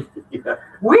 yeah.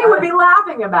 we would be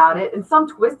laughing about it in some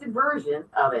twisted version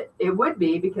of it. It would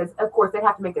be because, of course, they'd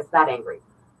have to make us that angry.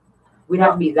 We'd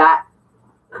have to be that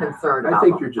concerned I about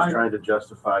think them. you're just trying to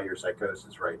justify your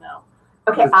psychosis right now.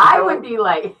 Okay, I I don't- would be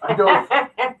like, I don't-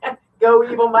 go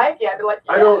evil Mikey. I'd be like,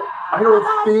 I don't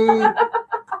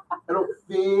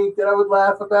think that I would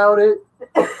laugh about it.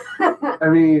 I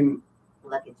mean,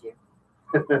 Look at you.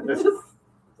 I Just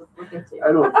look at you.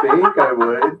 don't think I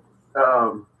would.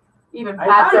 Even I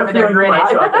Pat's have over a there feeling grinning.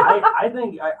 I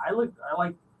think I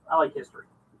like history.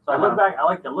 So I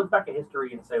like to look back at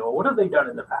history and say, well, what have they done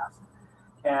in the past?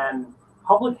 And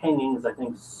public hangings, I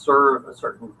think, serve a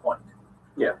certain point.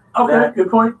 Okay, That- good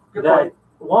point. Good That point.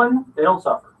 one, they don't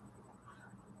suffer.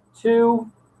 Two,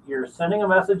 you're sending a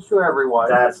message to everyone,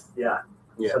 That's yeah.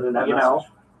 Yeah. Sending that You message. know.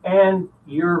 and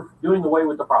you're doing away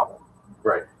with the problem.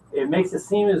 Right. It makes it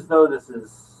seem as though this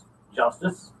is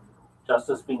justice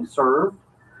being served,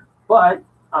 but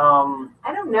I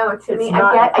don't know. To It's me,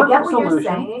 not I a get what perfect you're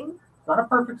solution. saying. it's not a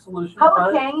perfect solution.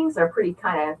 Public but hangings are pretty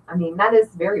kind of. I mean, that is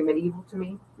very medieval to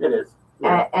me. it is.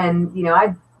 Yeah. And you know,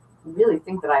 I really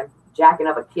think that I've jacking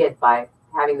up a kid by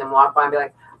having them walk by and be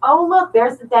like, "Oh, look,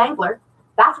 there's the dangler."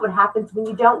 That's what happens when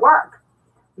you don't work.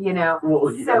 You know. Well,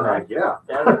 So- yeah, Yeah,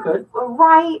 that's good.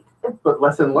 Right. but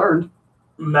lesson learned.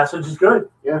 Message is good.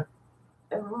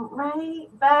 Right.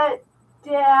 But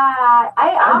yeah,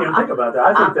 I didn't even think about that.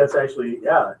 I think that's actually,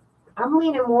 yeah. I'm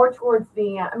leaning more towards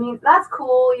the. I mean, that's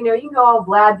cool. You know, you can go all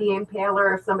Vlad the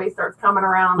Impaler if somebody starts coming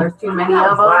around. There's too many of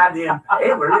them. Glad the Impaler.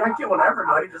 You're not killing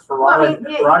everybody just for Well, I running.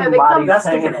 mean, yeah, you know, Running they come, bodies That's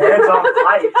sticking hanging. heads on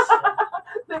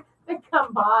pipes. they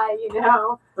come by, you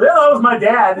know. Well, that was my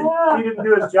dad. Yeah. He didn't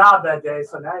do his job that day,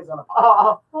 so now he's on a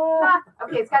Oh,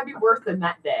 okay. It's got to be worse than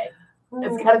that day.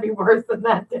 It's got to be worse than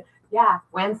that day. Yeah,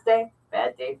 Wednesday,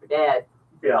 bad day for Dad.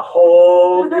 Yeah, a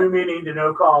whole new meaning to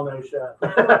no call, no show.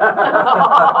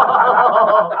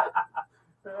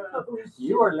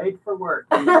 You are late for work.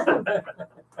 Get in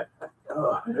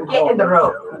the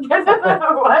road.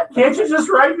 What? Can't you just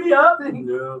write me up?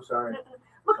 No, sorry.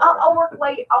 Look, I'll work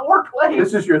late. I'll work late.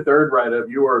 This is your third write-up.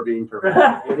 You are being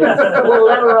terminated. It is,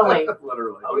 Literally.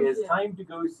 Literally. Oh, it is shit. time to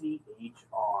go see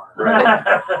HR.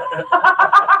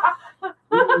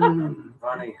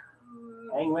 Funny.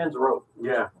 Hangman's rope.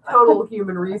 Yeah. Total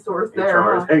human resource there.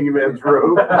 HR is Huh? hangman's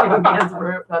rope. Hangman's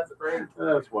rope. That's great.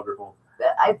 That's wonderful.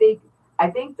 I think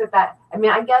that. I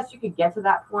mean, I guess you could get to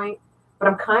that point, but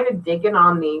I'm kind of digging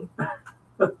on the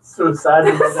Suicide.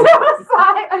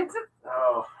 suicide.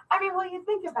 Oh. I mean, well, you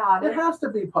think about It it. has to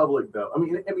be public, though. I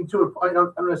mean, to a point. I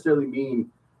don't necessarily mean.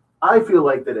 I feel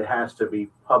like that it has to be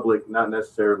public, not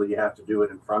necessarily you have to do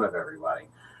it in front of everybody,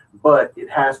 but it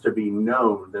has to be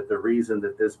known that the reason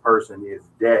that this person is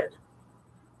dead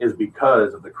is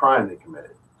because of the crime they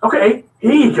committed. Okay,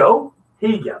 here you go.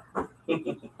 Here you go.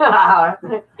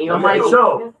 Okay,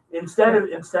 so instead of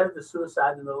the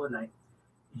suicide in the middle of the night,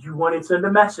 you want to send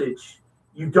a message.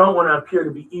 You don't want to appear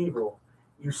to be evil.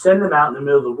 You send them out in the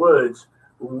middle of the woods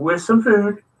with some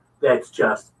food that's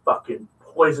just fucking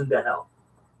poisoned to hell.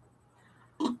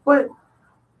 But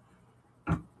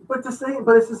it's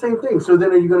the same thing. So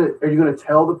then are you gonna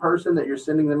tell the person that you're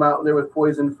sending them out there with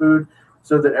poisoned food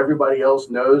so that everybody else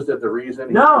knows that the reason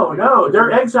he's No, doing no, it-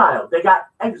 they're exiled. They got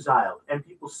exiled, and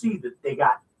people see that they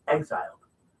got exiled,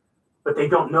 but they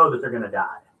don't know that they're going to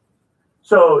die.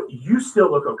 So you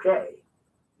still look okay.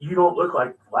 You don't look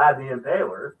like Vlad the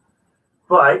Impaler,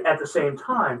 but at the same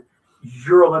time,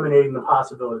 you're eliminating the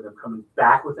possibility of them coming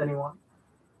back with anyone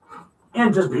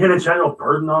and just being a general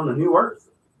burden on the new earth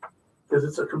because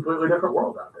it's a completely different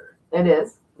world out there. It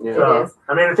is. Yeah. So, It is.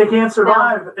 I mean, if they can't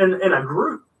survive in a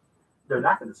group, they're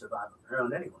not going to survive on their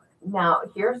own anyway. Now,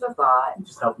 here's a thought. You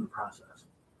just help them process.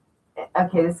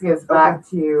 Okay, this goes back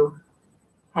to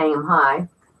hang 'em high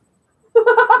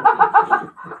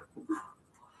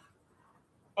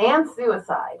and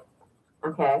suicide.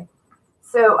 Okay,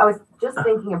 so I was just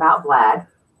thinking about Vlad.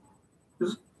 Go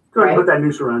ahead Right. and put that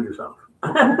noose around yourself.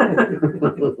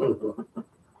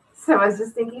 So I was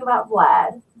just thinking about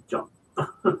Vlad. Jump.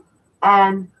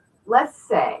 And let's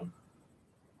say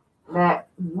that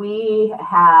you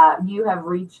have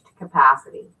reached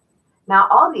capacity. Now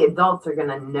all the adults are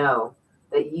gonna know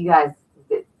that you guys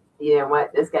did, you know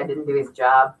what, this guy didn't do his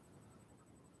job.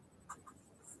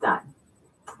 It's done.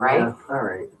 Right? Yeah, all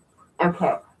right.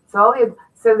 Okay. So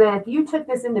then if you took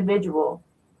this individual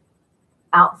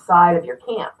outside of your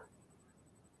camp,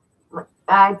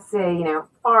 I'd say, you know,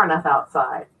 far enough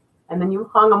outside, and then you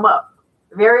hung them up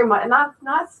very much,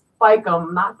 not spike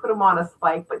them, not put them on a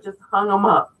spike, but just hung them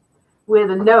up with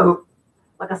a note,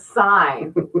 like a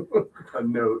sign. A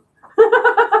note.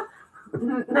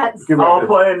 That's Give me All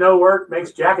play and no work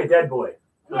makes Jack a dead boy.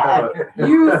 yeah,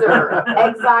 user,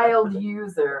 exiled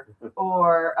user,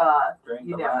 or Drink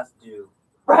You the know. last Jew.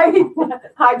 right?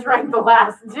 I drank the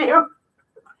last Jew.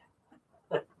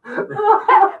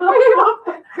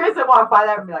 Chris would walk by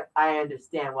that and be like, I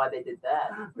understand why they did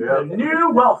that. The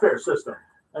new welfare system.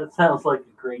 That sounds like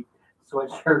a great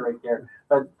sweatshirt right there.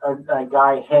 A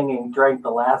guy hanging drank the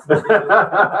last Jew.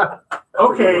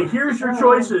 Okay, here's your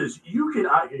choices. You can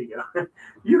here you go.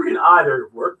 You can either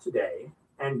work today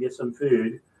and get some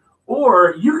food,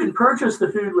 or you can purchase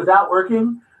the food without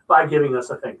working by giving us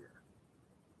a finger.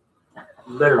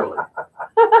 Literally.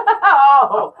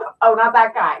 oh, not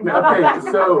that guy. No, not that Okay,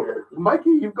 guy. so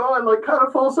Mikey, you've gone like kind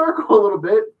of full circle a little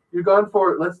bit. You've gone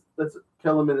for let's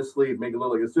kill him in his sleep, make it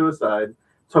look like a suicide,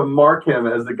 to mark him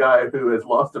as the guy who has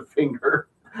lost a finger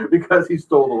because he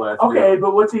stole the last. Okay, meal.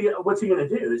 but what's he gonna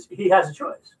do? Is he has a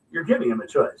choice. You're giving him a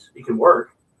choice. He can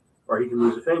work, or he can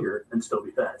lose a finger and still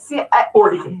be fed. See,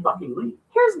 Or he can fucking leave.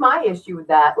 here's my issue with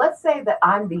that. Let's say that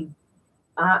I'm the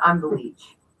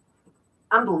leech.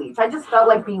 I'm the leech. I just felt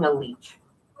like being a leech,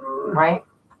 right?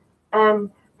 And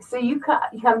so you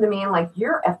come to me and like,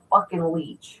 you're a fucking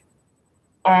leech.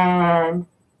 And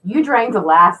you drank the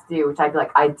last stew, which I'd be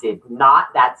like, I did not.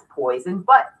 That's poison.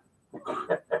 But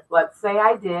let's say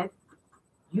I did.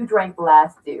 You drank the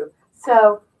last stew.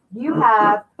 So you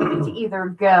have to either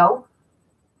go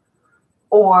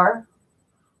or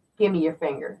give me your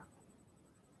finger.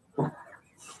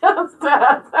 Sounds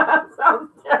terrible.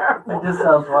 It just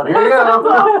sounds funny. Here you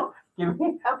go. Give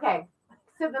me. Okay.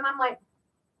 So then I'm like,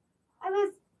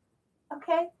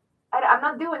 okay. I'm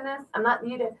not doing this. I'm not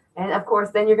needed. And of course,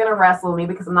 then you're going to wrestle me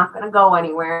because I'm not going to go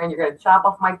anywhere. And you're going to chop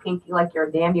off my pinky like you're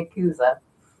a damn Yakuza.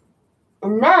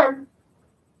 And then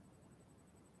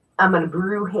I'm going to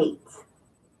brew hate.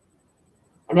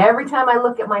 And every time I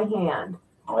look at my hand,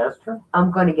 That's true.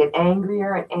 I'm going to get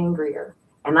angrier and angrier.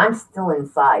 And I'm still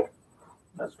inside.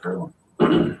 That's true.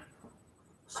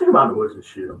 Stick him out in the woods and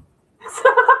shoot him.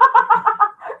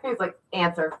 He's like,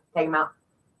 answer, take him out.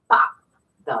 Pop.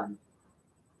 Done.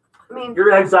 I mean,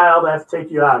 You're exiled. I have to take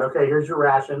you out. Okay, here's your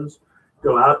rations.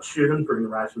 Go out, shoot them, bring the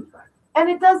rations back. and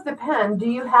it does depend. Do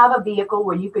you have a vehicle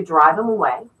where you could drive them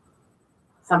away?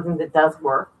 Something that does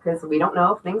work, because we don't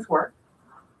know if things work,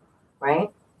 right?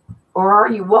 Or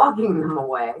are you walking them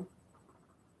away?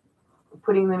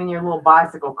 Putting them in your little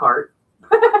bicycle cart?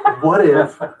 What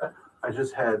if I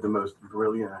just had the most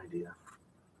brilliant idea?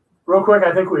 Real quick,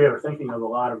 I think we are thinking of a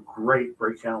lot of great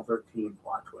Break Channel 13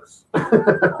 plot twists.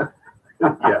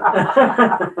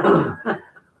 Yeah.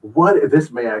 What if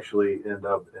this may actually end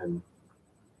up in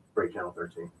Break Channel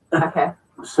 13? Okay.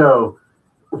 So,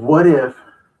 what if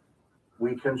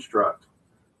we construct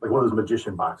like one of those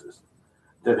magician boxes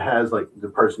that has like the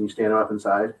person you stand up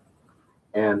inside,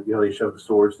 and you know they shove the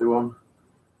swords through them,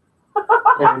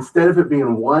 and instead of it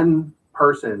being one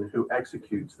person who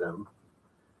executes them,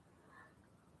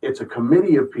 it's a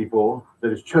committee of people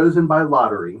that is chosen by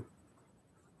lottery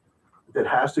that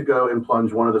has to go and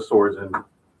plunge one of the swords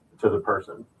into the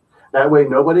person. That way,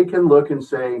 nobody can look and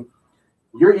say,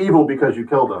 "You're evil because you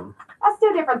killed them." That's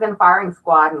no different than firing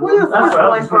squad. And Well, yeah, That's what I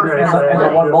was one just person gonna has say. to And play.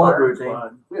 the one bullet Fire routine.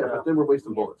 squad. Yeah, but then we're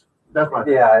wasting bullets. That's my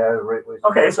Yeah, right.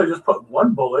 Okay, so just put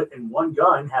one bullet in one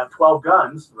gun, have 12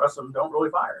 guns, the rest of them don't really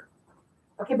fire.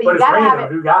 Okay, but But you it's gotta have random,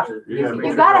 it. who got it? You gotta make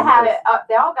You sure gotta everyone have knows. it.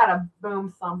 They all gotta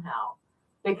boom somehow,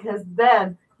 because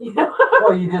then you know.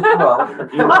 Well, you just well,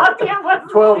 It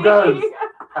was 12 me. guns.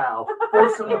 Pow.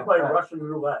 Force them to play Russian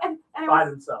roulette And it by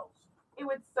was, themselves. it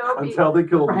would so be. Until they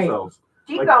kill Right. themselves.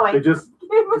 Keep Like, going. They just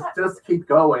keep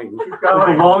going. Keep Like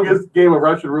going. the longest game of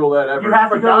Russian roulette ever. You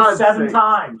have to For go God's 7 sake.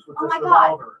 times with Oh this my God.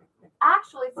 revolver.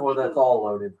 Actually, well, speaking- that's all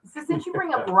loaded. So since you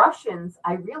bring up Russians,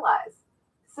 I realize.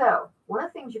 So one of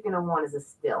the things you're going to want is a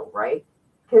still, right?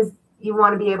 Because you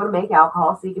want to be able to make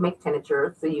alcohol, so you can make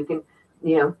tinctures, so you can,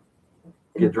 you know.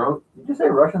 Get drunk. Did you say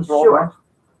Russians roll Sure. drunks?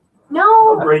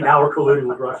 Oh, No, great, now we're colluding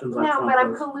with Russians. on no, Trump but I'm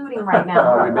votes. colluding right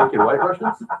Are we now. making white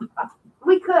Russians?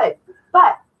 We could,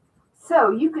 but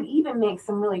so you could even make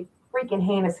some really freaking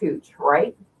heinous hooch,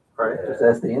 right? Right. Just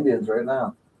ask the Indians right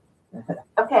now.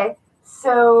 Okay,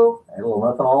 so A little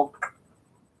methanol.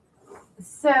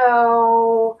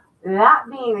 So that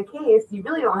being the case, you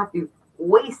really don't have to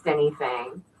waste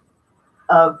anything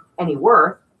of any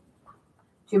worth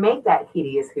to make that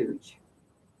hideous hooch.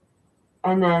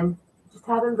 And then just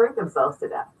have them drink themselves to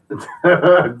death.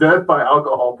 Death by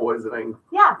alcohol poisoning.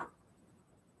 Yeah.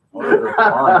 Oh, that's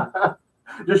fine.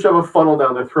 Just shove a funnel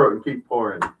down their throat and keep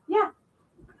pouring.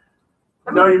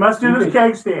 I No, mean, you must do this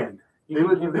keg stand You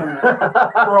can give them,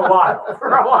 for a while. for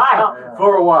a while. Yeah.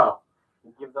 For a while.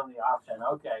 give them the option.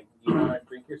 Okay, do you want to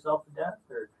drink yourself to death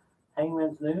or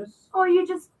hangman's noose? Or you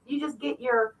just get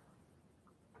your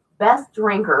best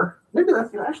drinker. Maybe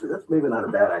that's actually that's maybe not a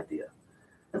bad idea.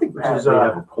 I think Which Pat is, may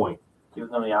have a point. Give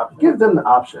them the option. Give them the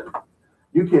option.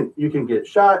 You can get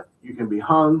shot. You can be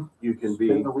hung. You can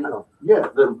Spin be the wheel. yeah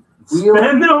the wheel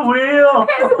Spin the wheel.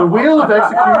 the wheel of No,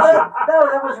 execution.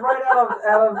 that was right out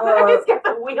of He's got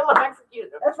the wheel of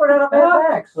execution. that's right out of Mad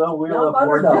Max. So wheel Young of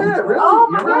fortune. Thunderdome. Yeah, really. Oh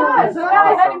my You're right. gosh! Yeah,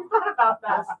 I hadn't even thought about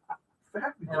that.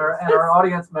 Exactly. And our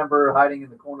audience member hiding in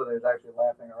the corner there is actually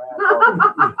laughing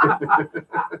around.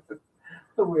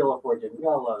 The wheel of fortune. We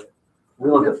gotta love it. We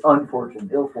look at unfortune,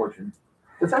 ill fortune.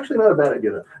 It's actually not a bad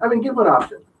idea. Though. I mean, give them an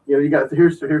option. You know, you got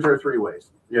here's our 3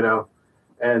 ways. You know,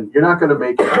 and you're not going to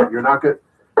make it out. You're not going.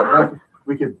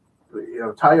 We could,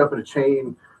 tie you up in a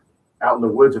chain out in the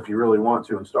woods if you really want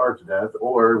to and starve to death,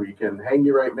 or we can hang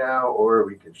you right now, or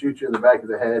we can shoot you in the back of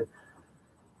the head,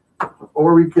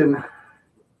 or we can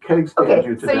keg stand Okay,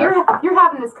 you to so death. you're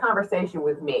having this conversation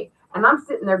with me, and I'm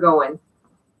sitting there going,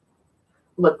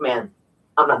 "Look, man,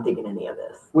 I'm not digging any of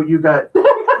this." Well, you got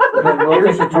We'll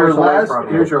here's take the your torso away last from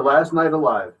you. here's your last night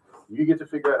alive. You get to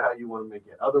figure out how you want to make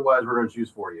it. Otherwise, we're going to choose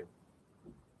for you.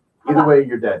 Either way,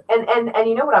 you're dead. And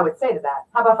you know what I would say to that?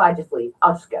 How about if I just leave?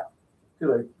 I'll just go.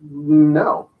 Too late.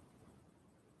 No,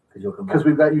 Because you'll come back. because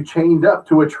we've got you chained up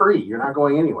to a tree. You're not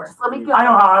going anywhere. Just let me go. I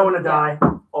know how I want to die.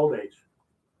 Old age.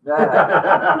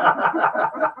 I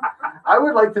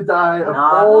would like to die of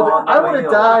Not old. on the I want to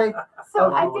wheel. die So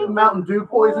of I think Mountain Dew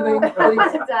poisoning. I Please.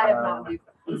 want to die of Mountain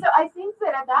Dew. So I think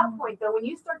that at that point, though, when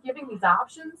you start giving these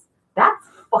options, that's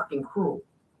fucking cruel.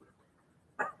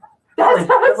 That's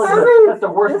That's the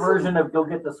worst version of go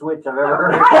get the switch I've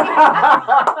ever heard.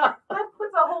 that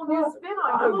puts a whole new spin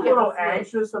on I'm a go get little the switch.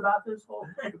 anxious about this whole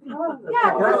thing.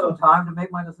 Yeah, Can I have some time to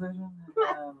make my decision?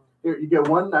 Here, you get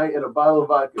one night and a bottle of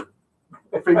vodka.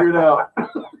 Figure it out.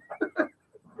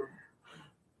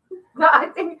 No, I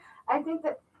think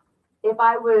that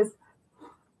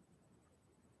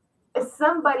if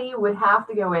somebody would have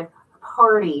to go and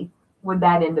party with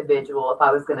that individual if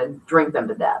I was going to drink them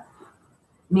to death.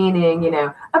 Meaning,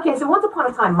 okay, so once upon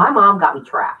a time, my mom got me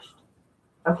trashed.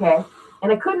 Okay.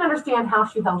 And I couldn't understand how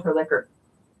she held her liquor.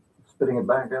 Spitting it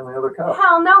back down the other cup.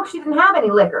 Hell no, she didn't have any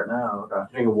liquor. No,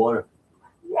 okay. Drinking water.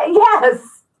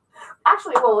 Yes.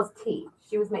 Actually, well, it was tea.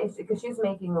 She was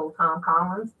making little Tom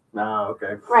Collins. No,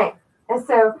 okay. Right. And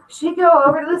so she'd go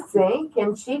over to the sink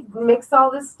and she'd mix all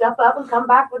this stuff up and come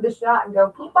back with the shot and go,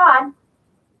 keep on.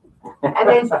 And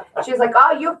then she was like,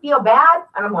 oh, you feel bad?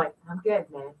 And I'm like, I'm good,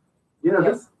 man.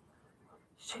 This.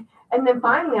 And then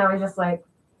finally I was just like,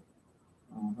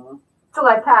 Mm-hmm. till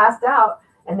I passed out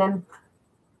and then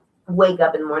wake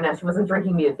up in the morning. Now, she wasn't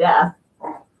drinking me to death,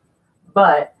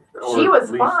 but she Or was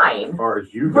at least fine. As far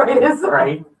as you Right. go. It's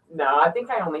like, no, I think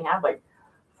I only had like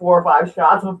 4 or 5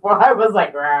 shots before I was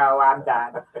like, oh, I'm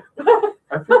done.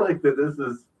 I feel like that this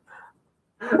is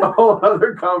a whole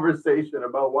other conversation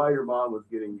about why your mom was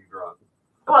getting you drunk.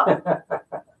 Well,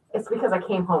 it's because I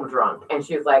came home drunk, and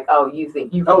she was like, "Oh, you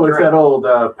think you can Oh, it's drink?" that old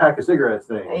pack of cigarettes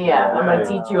thing. Yeah, I'm going to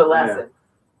teach you a lesson.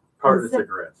 Carton of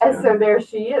cigarettes. And yeah. so there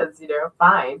she is,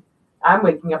 fine. I'm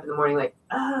waking up in the morning like,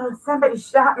 oh, somebody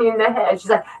shot me in the head. She's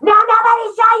like, no,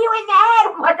 nobody shot you in the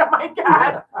head. I'm like, oh my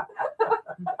God.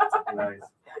 Nice.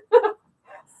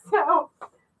 So,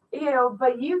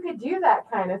 but you could do that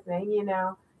kind of thing,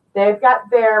 They've got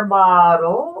their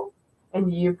bottle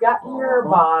and you've got your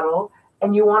bottle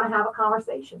and you want to have a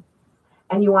conversation.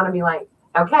 And you want to be like,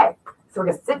 okay, so we're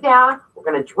going to sit down, we're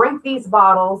going to drink these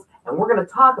bottles, and we're going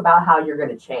to talk about how you're going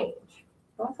to change.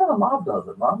 Well, that's how the mob does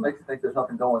it. Mob makes you think there's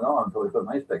nothing going on until they put an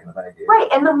ice pick in the bag. Right,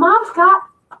 and the mob's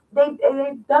they've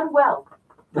done well.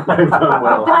 I've done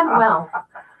well. They've done well.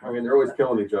 I mean, they're always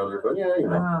killing each other, but yeah.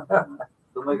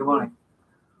 Still making money.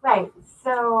 Right,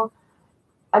 so,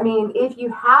 I mean, if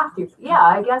you have to, yeah,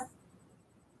 I guess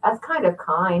that's kind of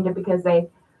kind because they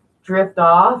drift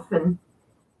off and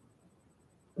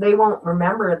they won't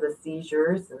remember the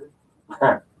seizures.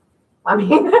 And, I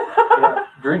mean, Yeah,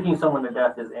 drinking someone to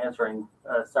death is answering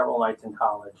several nights in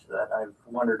college that I've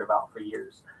wondered about for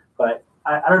years. But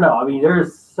I don't know. I mean,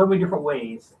 there's so many different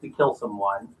ways to kill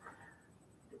someone.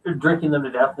 Drinking them to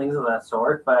death, things of that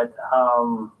sort. But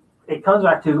it comes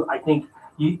back to, I think,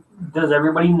 does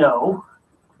everybody know?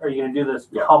 Are you going to do this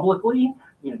Yeah. publicly? Are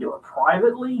you going to do it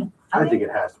privately? I think it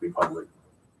has to be public.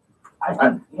 I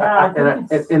think, I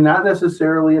think it's, And not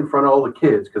necessarily in front of all the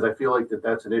kids, because I feel like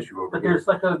that's an issue over but here. there's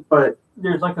But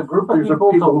like a group of there's a people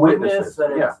to people witness witnesses,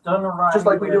 that yeah. it's done right. just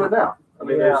like we do it now. I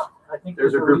mean, Yeah, I think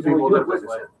there's a group of reason we people do that it this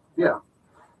witness way. it. Yeah.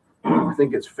 I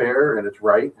think it's fair and it's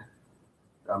right.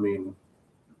 I mean,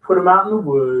 Put them out in the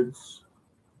woods,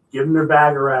 give them their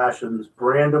bag of rations,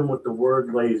 brand them with the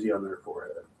word lazy on their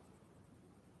forehead.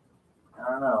 I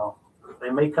don't know.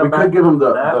 They may we come back. could give them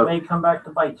That may come back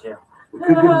to bite you. we could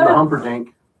give them the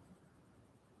Humperdinck,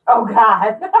 oh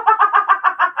God.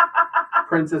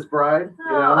 Princess Bride. You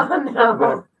know, Oh, I'm no.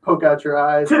 gonna poke out your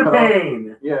eyes. To the cut off-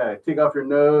 pain. Yeah, take off your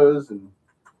nose and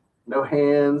no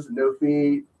hands, no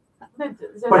feet.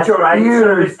 But your Right,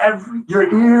 ears, so every Your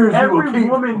ears. you will every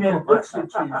keep. woman that looks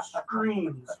at you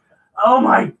screams, "Oh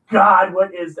my God,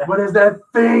 what is that?" What is that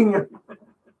thing?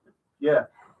 Yeah,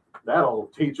 that'll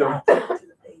teach them. I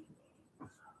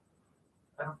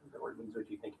don't think that word means what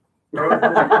you think.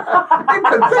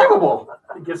 Inconceivable.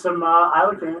 Get some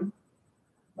iocane,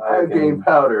 Iocane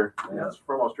powder. That's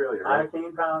from Australia, right?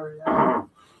 iocane powder. Yeah.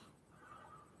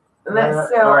 And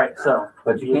that's All right, so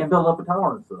But you can't build up a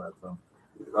tolerance to that, so.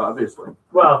 Obviously.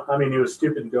 Well, I mean, he was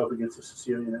stupid to go up against a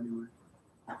Sicilian anyway.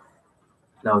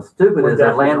 No, stupid We're is a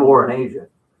definitely- land war in Asia.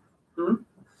 Hmm?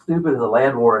 Stupid is a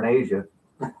land war in Asia.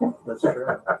 That's true.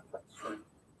 That's true.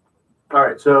 All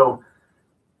right, so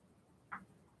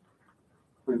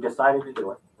we've decided to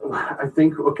do it. I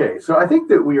think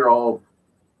that we are all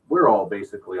we're all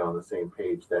basically on the same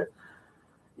page that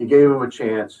you gave them a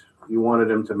chance, you wanted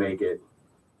them to make it,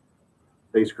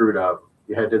 they screwed up,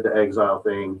 you did the exile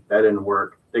thing, that didn't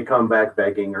work, they come back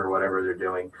begging or whatever they're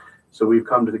doing. So we've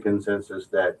come to the consensus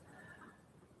that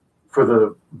for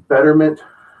the betterment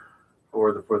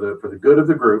or for the good of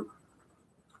the group,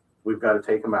 we've got to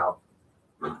take them out.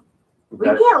 We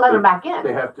can't let them back in.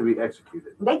 They have to be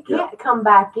executed. They can't come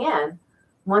back in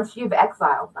once you've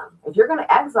exiled them. If you're going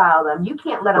to exile them, you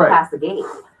can't let them Right. pass the gate.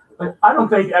 But I don't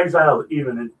think exile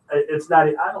even, it's not,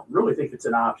 I don't really think it's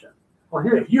an option. Well,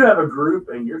 here, If you have a group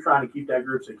and you're trying to keep that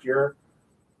group secure,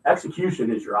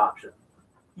 execution is your option.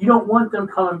 You don't want them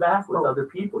coming back with other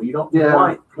people. You don't Yeah,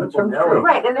 want that's people true. knowing.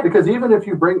 Right. And if, Because even if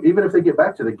they get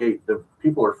back to the gate, the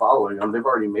people are following them. They've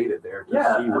already made it there to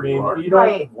Yeah, see I where you mean, are. you don't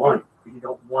Right.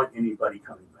 want anybody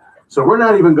coming back. So we're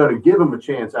not even going to give them a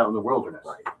chance out in the wilderness.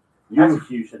 You,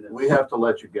 Execution is. we have to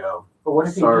let you go. but what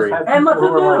if you Sorry. just have And let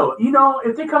people them who are know. You know,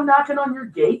 if they come knocking on your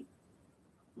gate,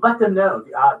 let them know.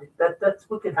 That's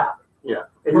what could happen. Yeah.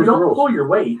 If Here's you the don't rules. pull your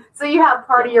weight, so you have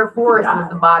part of your forest Yeah. with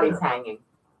the bodies hanging.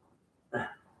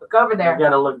 Look over You there.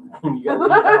 gotta look. You gotta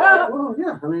look at Well,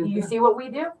 yeah. I mean, You see what we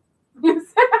do?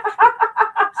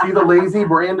 see the lazy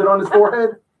branded on his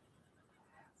forehead?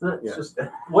 it's Yeah. just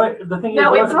what the thing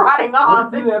No, is. it's what if- rotting What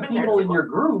off. if you have It's been there people too in your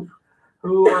group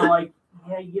who are like,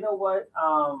 yeah, you know what?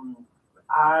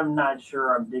 I'm not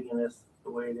sure I'm digging this the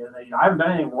way it is. You know, I haven't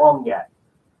done anything wrong yet,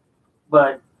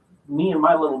 but me and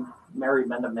my little merry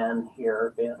men of men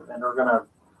here, and we're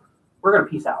gonna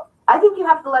peace out. I think you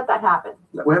have to let that happen.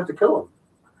 We have to kill them.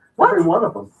 What? Every one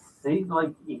of them. See,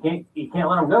 like you can't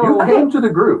let them go. You came to the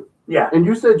group yeah. and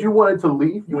you said you wanted to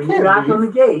leave. You When you can't knock on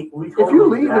leave. the gate, we If told you them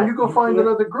leave that and you go find can't-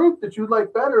 another group that you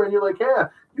like better, and you're like, yeah,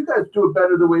 you guys do it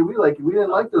better the way we like it. We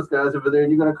didn't like those guys over there,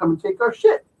 and you're gonna come and take our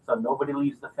shit. So nobody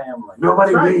leaves the family.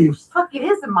 Nobody That's right. leaves. Fuck, it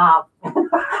is a mob.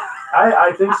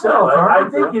 I think so. It's I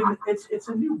hard, think it's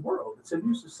a new world. It's a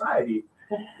new society.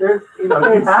 There, you know,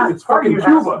 you have, It's part of fucking you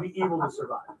has Cuba. to be able to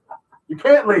survive. You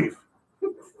can't leave.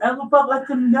 But let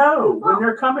them know when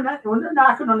they're coming at when they're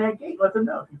knocking on that gate. Let them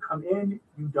know if you come in,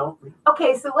 you don't leave.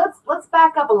 Okay, so let's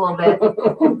back up a little bit.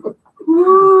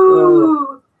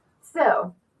 Ooh.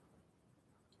 So,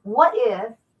 what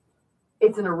if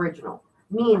it's an original?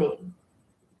 Meaning,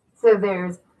 so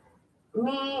there's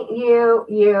me,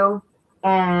 you,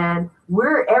 and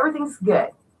everything's good.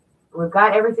 We've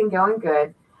got everything going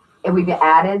good, and we've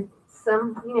added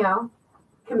some,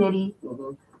 committee.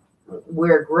 Mhm.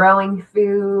 We're growing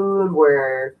food.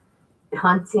 We're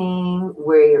hunting.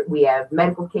 We have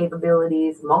medical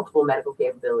capabilities, multiple medical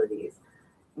capabilities.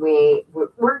 We're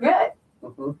good,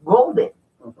 Mhm. golden.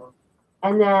 Mhm.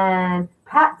 And then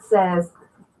Pat says,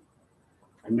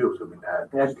 I knew it was gonna be bad.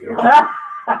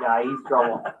 Yeah, he's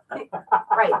trouble.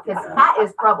 right, because Pat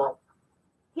is trouble.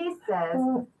 He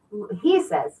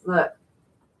says, look,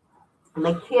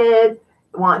 my kid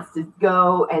wants to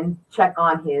go and check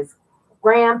on his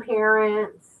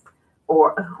grandparents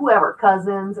or whoever,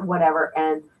 cousins, whatever,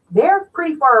 and they're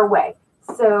pretty far away.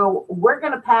 So we're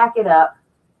going to pack it up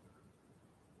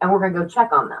and we're going to go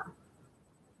check on them.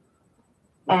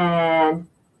 And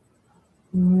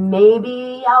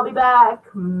maybe I'll be back.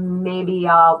 Maybe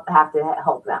I'll have to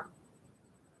help them.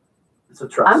 It's a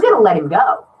trust. I'm going to let him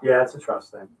go. Yeah, it's a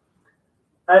trust thing.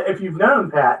 If you've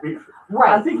known Pat, I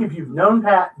Right, think if you've known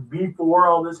Pat before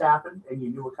all this happened and you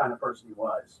knew what kind of person he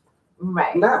was,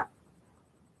 right. Nah.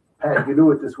 Pat, you knew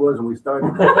what this was when we started.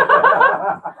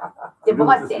 Yeah, You knew but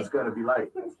what what this was gonna be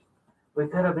like. We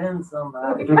could have been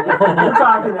somebody. we're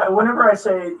talking. Whenever I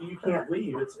say you can't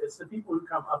leave, it's the people who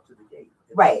come up to the gate.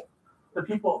 It's Right. The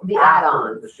people. The after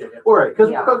add-ons. The shit. All right, because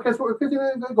Yeah.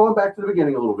 going back to the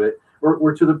beginning a little bit,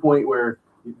 we're to the point where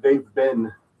they've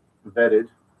been vetted.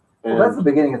 Well, that's the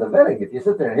beginning of the vetting. If you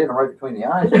sit there and hit them right between the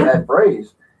eyes with that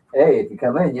phrase, hey, if you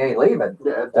come in, you ain't leaving.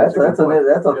 Yeah, That's a good point.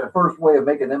 a Yeah. first way of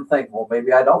making them think, well,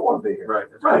 maybe I don't want to be here. Right.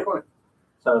 That's Right. a good point.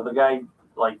 So the guy,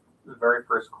 like the very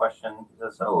first question, he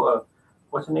says, "So,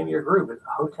 what's the name of your group?" It's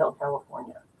Hotel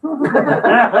California.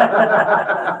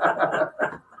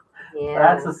 Yeah.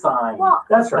 That's a sign. Well,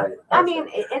 That's right. I mean,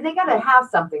 and they got to have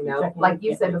something though. Exactly. Like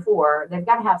you said before, they've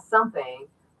got to have something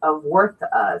of worth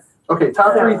to us. Okay,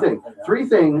 top Yeah. three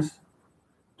things.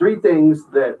 Three things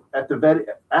that at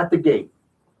the gate,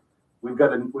 we've got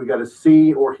to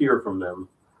see or hear from them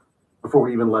before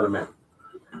we even let them in.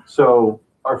 So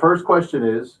our first question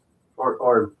is,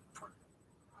 or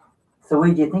So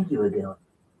where do you think you were going?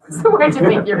 So where do you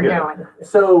think you're Yeah. going?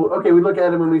 so okay, we look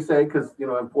at them and we say, because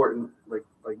important,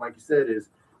 like Mikey said, is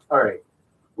all right.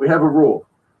 We have a rule.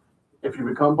 If you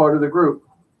become part of the group,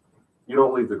 you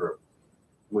don't leave the group.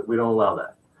 We don't allow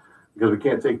that. because we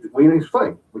can't take. We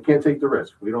explain. We can't take the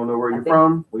risk. We don't know where you're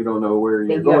from. We don't know where I you're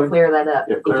think you gotta going. clear that up.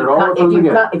 Yeah, If clear you it all come- up from the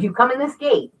beginning. if you come in this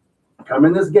gate, Come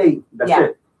in this gate. That's Yeah.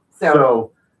 it. so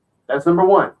So that's number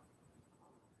one.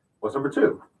 What's number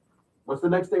two? What's the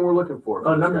next thing we're looking for?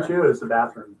 Oh, number 2 is the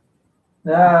bathroom.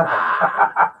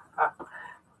 Yeah.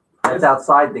 It's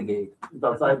outside the gate. It's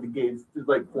outside the gates. There's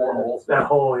like 4 holes. That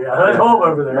hole, that hole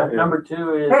over there. Yeah. Number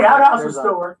 2 is Hey, outhouses there's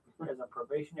still work. there's a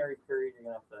probationary period.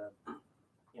 You're gonna have to,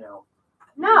 you know,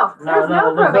 no, No, there's no,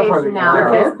 no there's no probation probation. now. There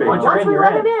because can't be. Once You're we in, you're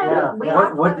let in. it in, Yeah. we Yeah. have What,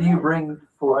 to what let do it you in. bring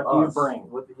for What do you us? bring?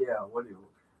 What do you,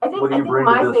 I think, what do I you think bring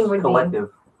my to thing this would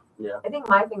collective? I think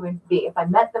my thing would be if I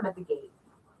met them at the gate.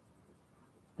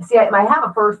 See, I have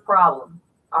a first problem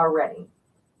already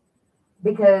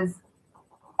because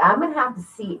I'm gonna have to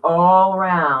see all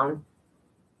around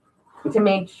to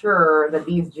make sure that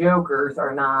these jokers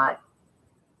are not,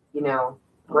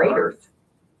 raiders.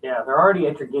 Yeah, they're already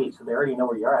at your gate, so they already know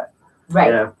where you're at.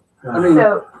 Right. Yeah. I mean,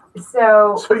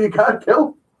 So so you got to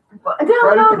kill. no,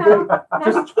 Right no, at the no. gate.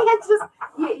 No, you can't just.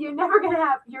 You're never gonna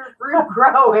have your group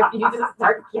grow if you just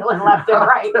start killing left and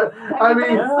right. I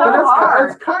mean, it's so but hard.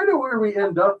 that's kind of where we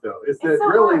end up, though. Is that It's so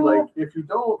really hard. like if we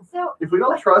don't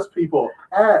So, trust people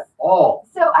at all?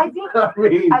 so I think. I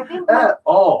mean, I think. at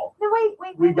all, No,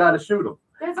 wait. we got to shoot them.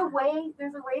 There's a way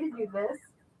to do this.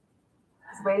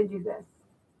 There's a way to do this.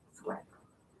 Sweat.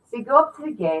 So you go up to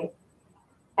the gate,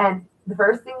 and the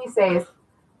first thing you say is,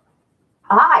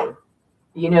 "Hi,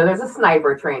 there's a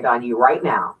sniper trained on you right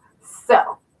now."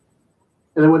 So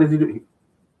And then what does he do?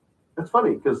 It's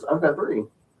funny because I've got 3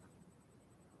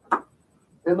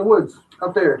 in the woods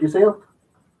up there. Do you see them?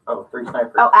 Oh, 3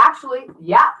 snipers. Oh, actually,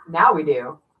 yeah, now we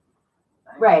do.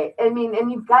 Right. I mean,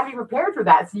 and you've got to be prepared for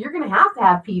that. So you're going to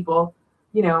have people,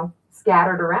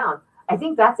 scattered around. I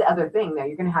think that's the other thing, though.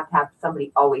 You're going to have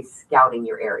somebody always scouting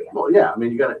your area. Well, yeah. I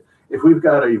mean, if we've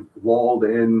got a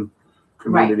walled-in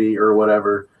community or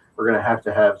whatever, we're going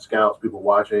to have scouts, people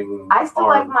watching. I still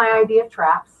like armed. my idea of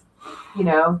traps,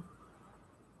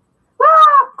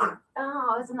 Ah!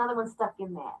 Oh, there's another one stuck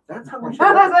in there. That's how we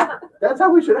should. That's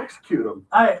how we should execute them.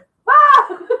 I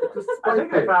Just I like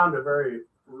think I that. found a very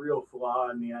real flaw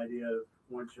in the idea of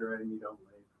once you're in, you don't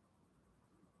leave.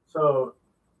 So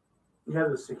you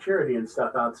have the security and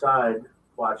stuff outside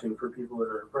watching for people that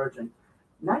are approaching.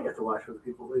 Now you have to watch for the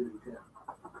people leaving too.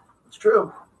 It's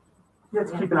true. You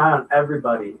have to keep an eye on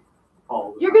everybody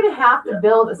all the You're time. going to have to Yeah.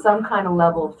 build some kind of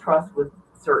level of trust with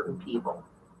certain people.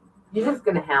 You're just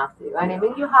going to have to. I mean,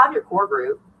 you have your core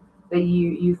group that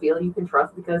you feel you can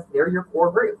trust because they're your core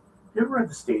group. You ever read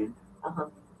The Stand? Uh-huh.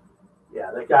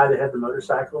 Yeah, that guy that had the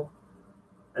motorcycle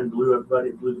and blew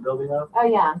the building up. Oh,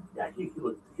 yeah. Yeah, he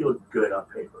looked good on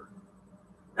paper.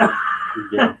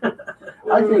 Yeah.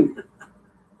 I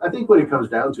think what it comes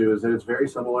down to is that it's very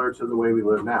similar to the way we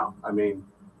live now. I mean,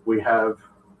 we have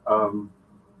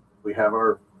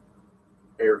our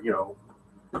air,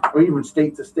 or even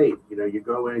state to state. You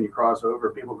go in, you cross over,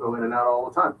 people go in and out all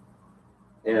the time,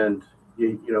 and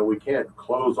we can't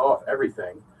close off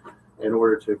everything in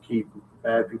order to keep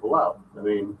bad people out. I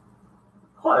mean,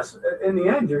 Plus, in the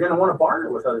end, you're going to want to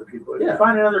barter with other people. If Yeah. you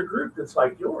find another group that's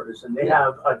like yours and they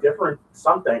have a different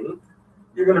something,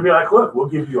 you're going to be like, look, we'll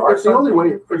give you our it's the only way.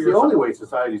 something for It's your the only way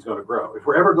society's going to grow. If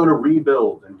we're ever going to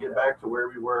rebuild and get back to where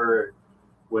we were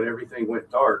when everything went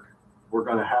dark, we're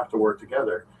going to have to work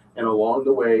together. And along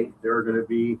the way, there are going to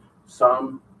be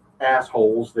some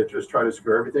assholes that just try to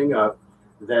screw everything up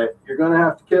that you're going to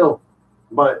have to kill.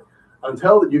 But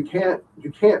until you can't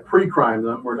pre-crime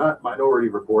them. We're not Minority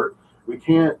Report. We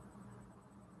can't,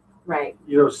 Right.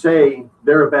 say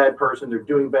they're a bad person, they're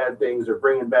doing bad things, they're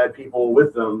bringing bad people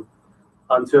with them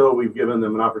until we've given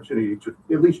them an opportunity to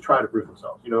at least try to prove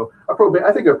themselves.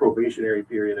 I think a probationary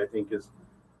period, is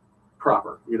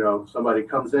proper. Somebody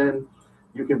comes in,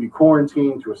 you can be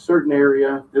quarantined to a certain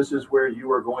area. This is where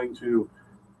you are going to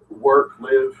work,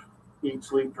 live, eat,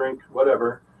 sleep, drink,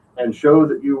 whatever, and show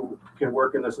that you can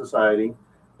work in the society.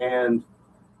 And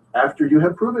after you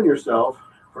have proven yourself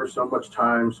for so much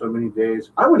time, so many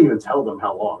days, I wouldn't even tell them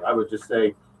how long. I would just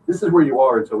say, this is where you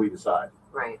are until we decide.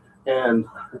 Right. And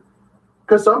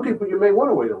because some people, you may want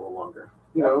to wait a little longer,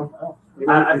 you may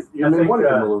want to give them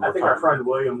a little I think more our time. friend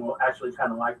William will actually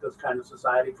kind of like this kind of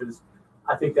society because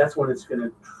I think that's when it's going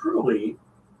to truly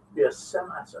be a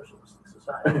semi-socialistic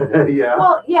society. Yeah.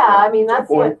 Well, yeah. I mean, Good that's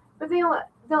point. it. But the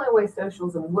only way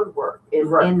socialism would work is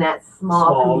Right. in that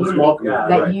small community small community,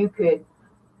 that right. you could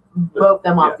vote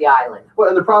them off the island. Well,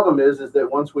 and the problem is that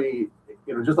once we,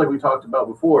 just like we talked about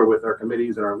before with our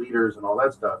committees and our leaders and all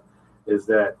that stuff, is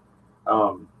that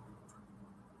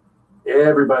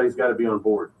everybody's got to be on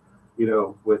board.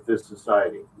 with this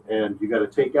society. And you got to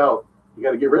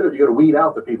get rid of, you got to weed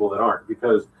out the people that aren't,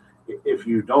 because if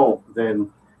you don't, then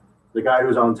the guy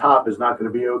who's on top is not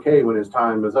going to be okay when his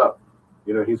time is up.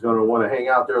 He's going to want to hang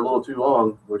out there a little too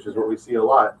long, which is what we see a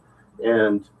lot.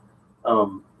 And,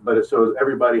 so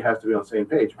everybody has to be on the same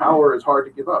page. Power is hard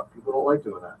to give up. People don't like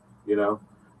doing that,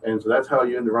 and so that's how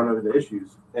you end up running into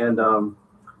issues. And,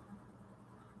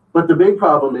 but the big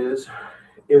problem is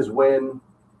when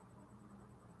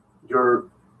your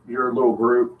little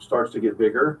group starts to get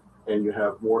bigger and you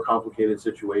have more complicated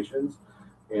situations,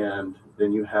 and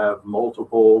then you have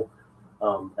multiple,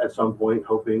 at some point,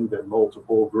 hoping that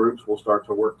multiple groups will start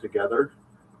to work together.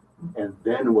 And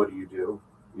then what do you do?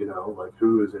 Like,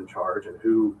 who is in charge and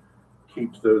who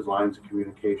keeps those lines of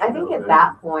communication? I think at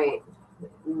that point,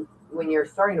 when you're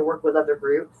starting to work with other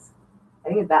groups, I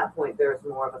think at that point there's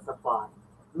more of a supply,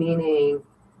 meaning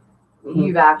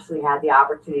you've actually had the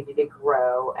opportunity to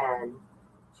grow and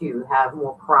to have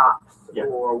more crops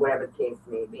or whatever the case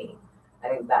may be. I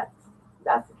think that's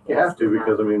the case. You have to,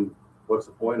 because what's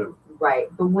the point of? Right.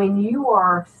 But when you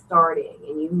are starting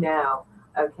and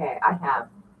okay, I have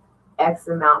X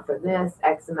amount for this,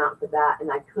 X amount for that,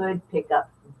 and I could pick up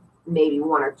maybe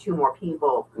one or two more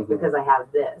people because I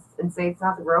have this, and say it's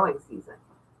not the growing season.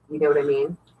 You know what I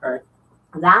mean? Right.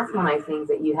 That's when I think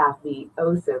that you have to be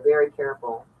so very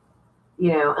careful.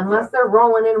 Unless they're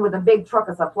rolling in with a big truck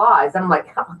of supplies, I'm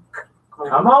like, come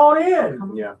on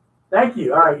in. Yeah. Thank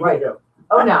you. All right, you Right. go.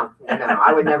 Oh no,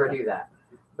 I would never do that.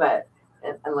 But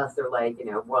unless they're like,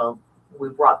 well, we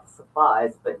brought the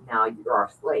supplies, but now you're our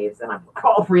slaves, and I'm like,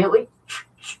 oh really?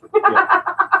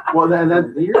 Well,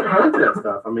 then you're gonna run into that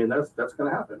stuff. That's going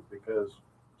to happen, because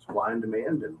supply and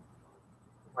demand, and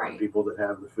Right. people that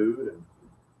have the food and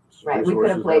Right. We could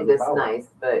have played this power. nice,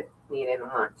 but he didn't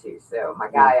want to. So my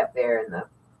guy up there in the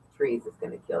trees is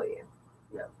going to kill you.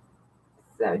 Yeah.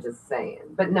 So just saying.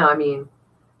 But no, when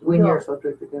You're you're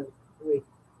subject again.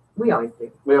 we always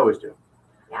do. We always do.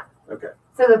 Yeah. Okay.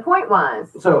 So the point was,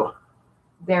 So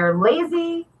they're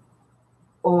lazy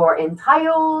or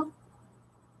entitled.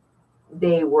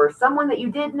 They were someone that you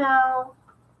did know.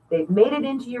 They've made it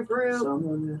into your group.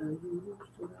 someone that I used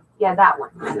to know. Yeah, that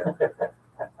one. Yeah.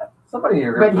 Somebody in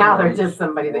your But group now will they're be- just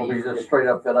somebody that will be you just straight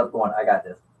up fed up going, I got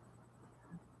this.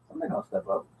 Somebody's gonna step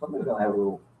up. Somebody's gonna have a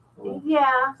little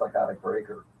Yeah, psychotic break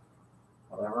or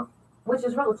whatever. which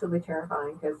is relatively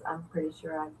terrifying because I'm pretty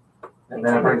sure And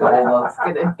then it brings a whole nother, it's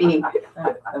going to be.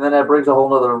 and then that brings a whole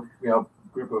nother,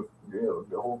 group of,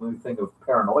 a whole new thing of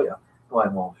paranoia.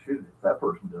 Going, well, shoot, if that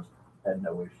person just had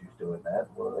no issues doing that,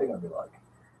 what are they gonna be like?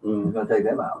 Who's gonna take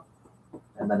them out?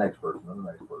 And the next person, and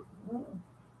the next person.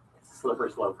 It's a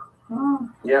slippery slope.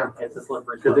 Yeah. It's a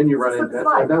slippery Because slope. then you run into Slip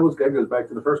slide. that goes back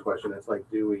to the first question. It's like,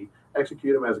 do we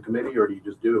execute them as a committee, or do you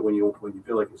just do it when you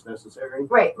feel like it's necessary?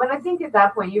 Right, but I think at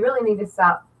that point you really need to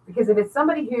stop, because if it's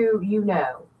somebody who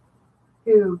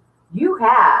who you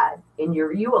had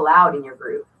you allowed in your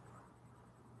group,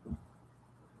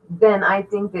 then I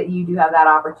think that you do have that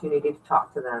opportunity to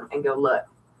talk to them and go, look,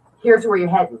 here's where you're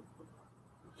heading.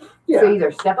 Yeah. So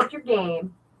either step up your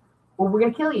game, or we're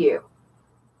gonna kill you,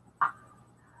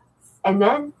 and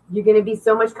then you're gonna be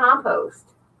so much compost.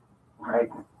 Right.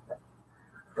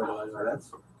 Fertilizer,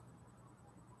 that's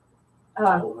a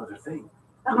Uh, whole other thing.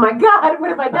 oh my God, what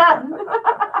have I done?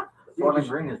 Soylent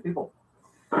Green is people.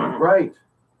 Right.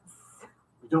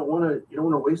 You don't want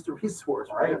to waste a resource,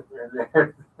 Right.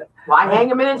 right? Why hang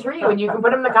them in a tree when you can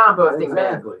put them in the composting bin?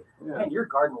 Exactly. Yeah. Man, your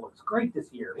garden looks great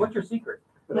this year. What's your secret?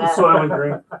 Soylent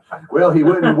Green. Well, he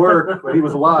wouldn't work, but he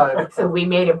was alive. So we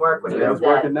made him work when he Yeah, was he's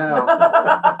working dead.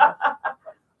 now.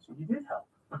 So you did help.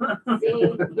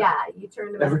 See, yeah, you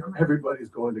turned him from her. Everybody's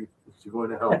going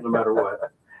to help no matter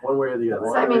what, one way or the other.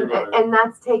 So I mean, and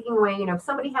that's taking away. If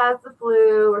somebody has the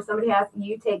flu or somebody has,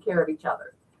 you take care of each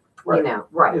other. Right.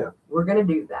 Right? Yeah. We're gonna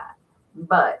do that,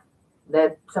 but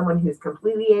that someone who's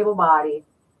completely able-bodied,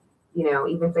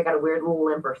 even if they got a weird little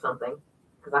limp or something,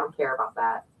 because I don't care about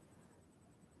that.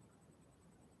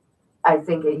 I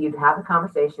think that you'd have a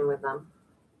conversation with them.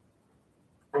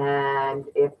 And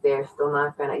if they're still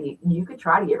not gonna, you could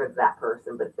try to get rid of that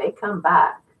person, but if they come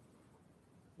back,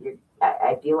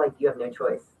 I feel like you have no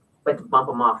choice but to bump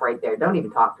them off right there. Don't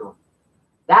even talk to them.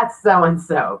 That's so and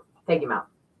so. Take him out.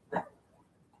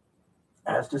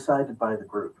 As decided by the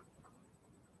group.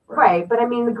 Right, but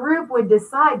the group would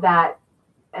decide that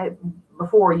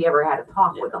before you ever had a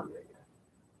talk with them.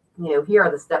 Here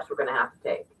are the steps we're going to have to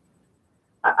take.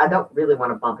 I don't really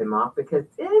want to bump him off because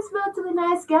it's a relatively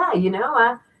nice guy,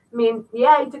 yeah,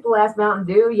 he took the last Mountain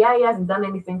Dew. Yeah, he hasn't done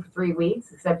anything for 3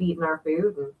 weeks except eating our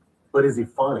food. And But is he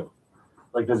funny?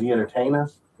 Like, does he entertain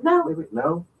us? no, Maybe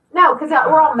no. No, because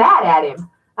we're all mad at him.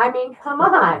 I mean, come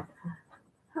on.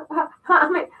 I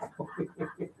mean,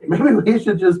 Maybe we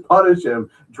should just punish him,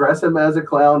 dress him as a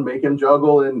clown, make him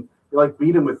juggle, and like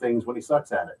beat him with things when he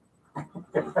sucks at it.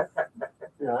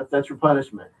 That's your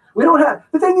punishment. We don't have.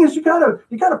 The thing is, you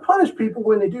gotta punish people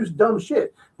when they do dumb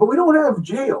shit. But we don't have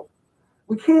jail.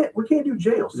 We can't do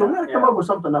jail. So we gotta come up with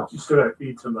something else. You still got to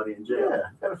feed somebody in jail. Yeah,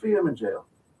 gotta feed them in jail.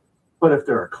 But if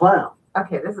they're a clown,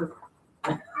 okay, this is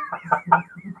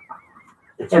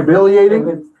it's humiliating.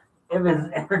 If it's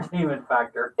an entertainment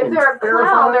factor. if they're a clown,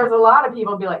 terrifying. there's a lot of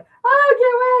people be like, oh,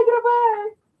 get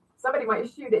away. Somebody might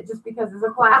shoot it just because it's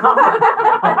a clown.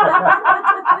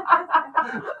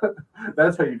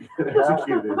 That's how you get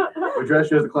executed. We dress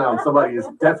you as a clown. Somebody is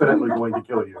definitely going to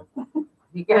kill you.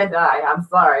 You're gonna die. I'm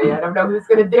sorry. I don't know who's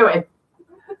gonna do it.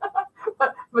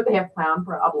 but they have clown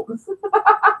problems. That'd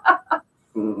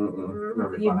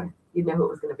be funny. You know who it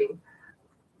was gonna be.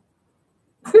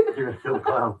 You're gonna kill the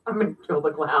clown. I'm gonna kill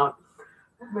the clown.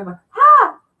 I'm gonna be like,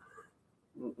 ah!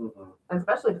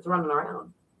 Especially if it's running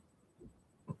around.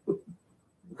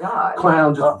 God.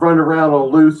 Clown just run around on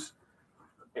loose.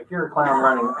 If you're a clown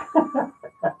running,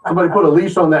 Somebody put a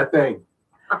leash on that thing.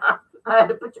 I had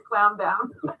to put your clown down.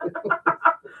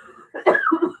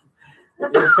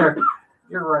 if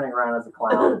you're running around as a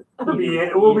clown.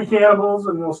 We'll be cannibals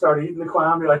and we'll start eating the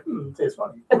clown. Be like, it tastes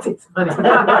funny. It tastes funny.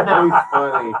 That's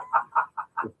funny.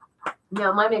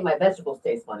 No, it might make my vegetables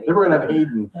taste funny. Then we're gonna have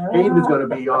Hayden. Hayden is gonna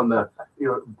be on the,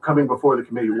 coming before the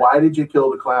committee. Why did you kill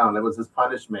the clown? That was his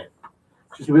punishment.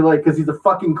 She's gonna be like, because he's a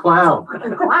fucking clown.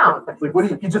 Freaking clown. It's like, what are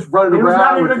you just running He was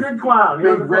not around even with a his good clown. He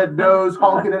big was a- red nose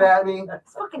honking it at me?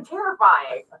 It's fucking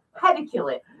terrifying. Had to kill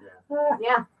it.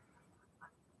 Yeah.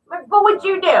 Like, what would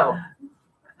you do?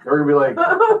 They're gonna be like,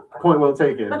 point well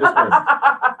taken. Dismissed.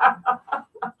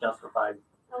 Justified.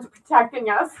 I was protecting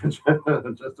us.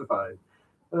 Justified.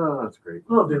 Oh, that's great.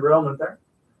 A little derailment there.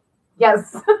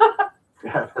 Yes. It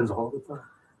happens all the time.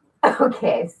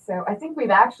 Okay, so I think we've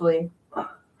actually.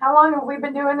 How long have we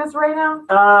been doing this right now?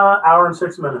 Hour and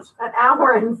 6 minutes. An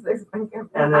hour and 6 minutes.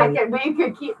 And We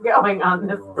could keep going on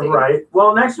this. Too. Right.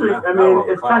 Well, next week, Yeah, I mean,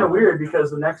 it's kind of weird because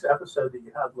the next episode that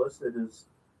you have listed is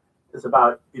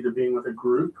about either being with a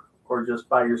group or just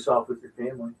by yourself with your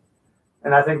family.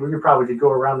 And I think we could probably go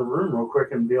around the room real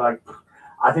quick and be like,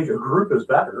 I think a group is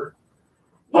better.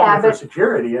 Yeah, Only for but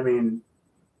security. I mean,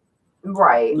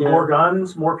 right. Yeah. more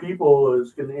guns, more people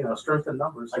is going to, strengthen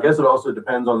numbers. I guess it also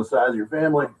depends on the size of your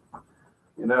family.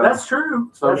 That's true.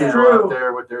 Some That's people out true.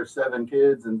 there with their 7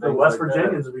 kids and The things West like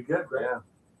Virginians would be good, that. right? Yeah.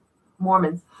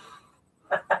 Mormons.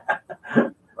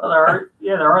 Well,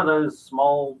 there are those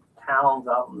small towns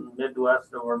out in the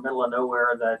Midwest or middle of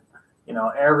nowhere that,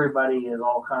 everybody is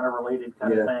all kind of related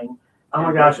kind of thing. Oh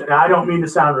my gosh. And I don't mean to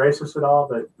sound racist at all,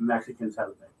 but Mexicans have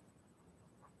a thing.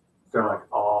 They're like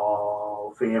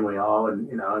all family, and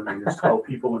there's 12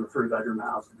 people in a 3-bedroom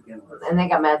house to begin with. And they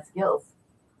got mad skills.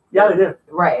 Yeah, they do.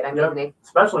 Right. I mean, Yep. they.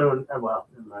 Especially when, well,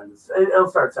 never mind. It'll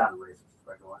start sounding racist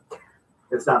right away.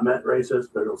 It's not meant racist,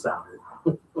 but it'll sound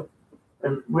it.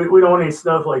 And we don't want any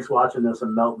snowflakes watching this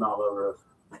and melting all over us.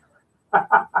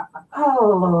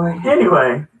 Oh Lord.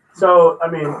 Anyway, so I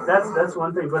mean that's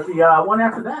one thing. But the one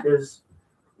after that is,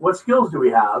 what skills do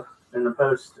we have in the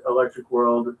post-electric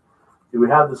world? Do we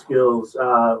have the skills,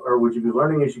 or would you be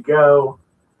learning as you go?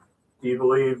 Do you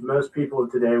believe most people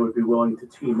of today would be willing to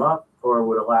team up, or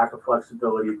would a lack of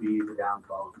flexibility be the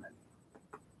downfall of many?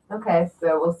 Okay,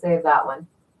 so we'll save that one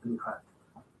Okay.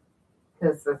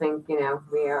 because I think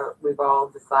we've all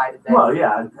decided that. Well,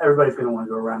 yeah, everybody's going to want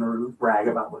to go around the room and brag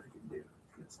about what they can do.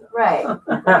 Good stuff. Right.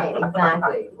 Right.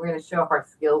 Exactly. We're gonna show off our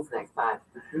skills next time.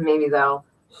 Maybe they'll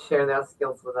share those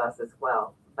skills with us as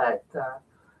well. But.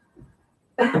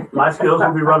 My skills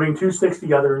will be rubbing 2 sticks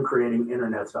together and creating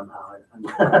internet somehow.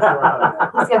 That's where I'm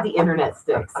at. He's got the internet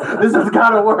sticks. This has got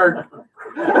to work.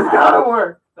 It's got to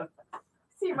work.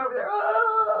 See him over there.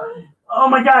 Oh. Oh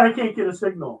my God, I can't get a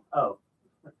signal. Oh.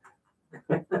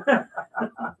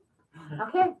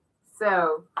 Okay,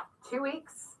 so 2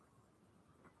 weeks,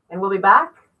 and we'll be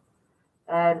back,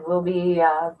 and we'll be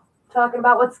talking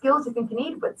about what skills you think you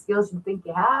need, what skills you think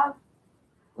you have.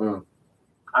 I'm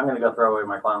going to go throw away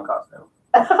my clown costume.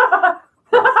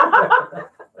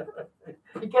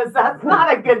 Because that's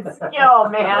not a good skill,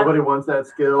 man. Nobody wants that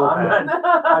skill. I'm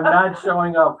not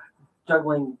showing up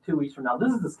juggling 2 weeks from now.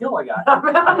 This is the skill I got.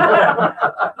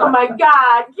 Oh my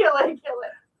God, kill it.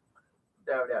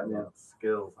 No.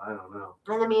 Skills. I don't know.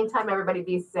 In the meantime, everybody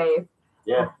be safe.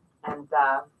 Yeah. And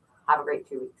have a great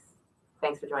 2 weeks.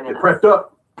 Thanks for joining Get us. prepped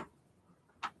up.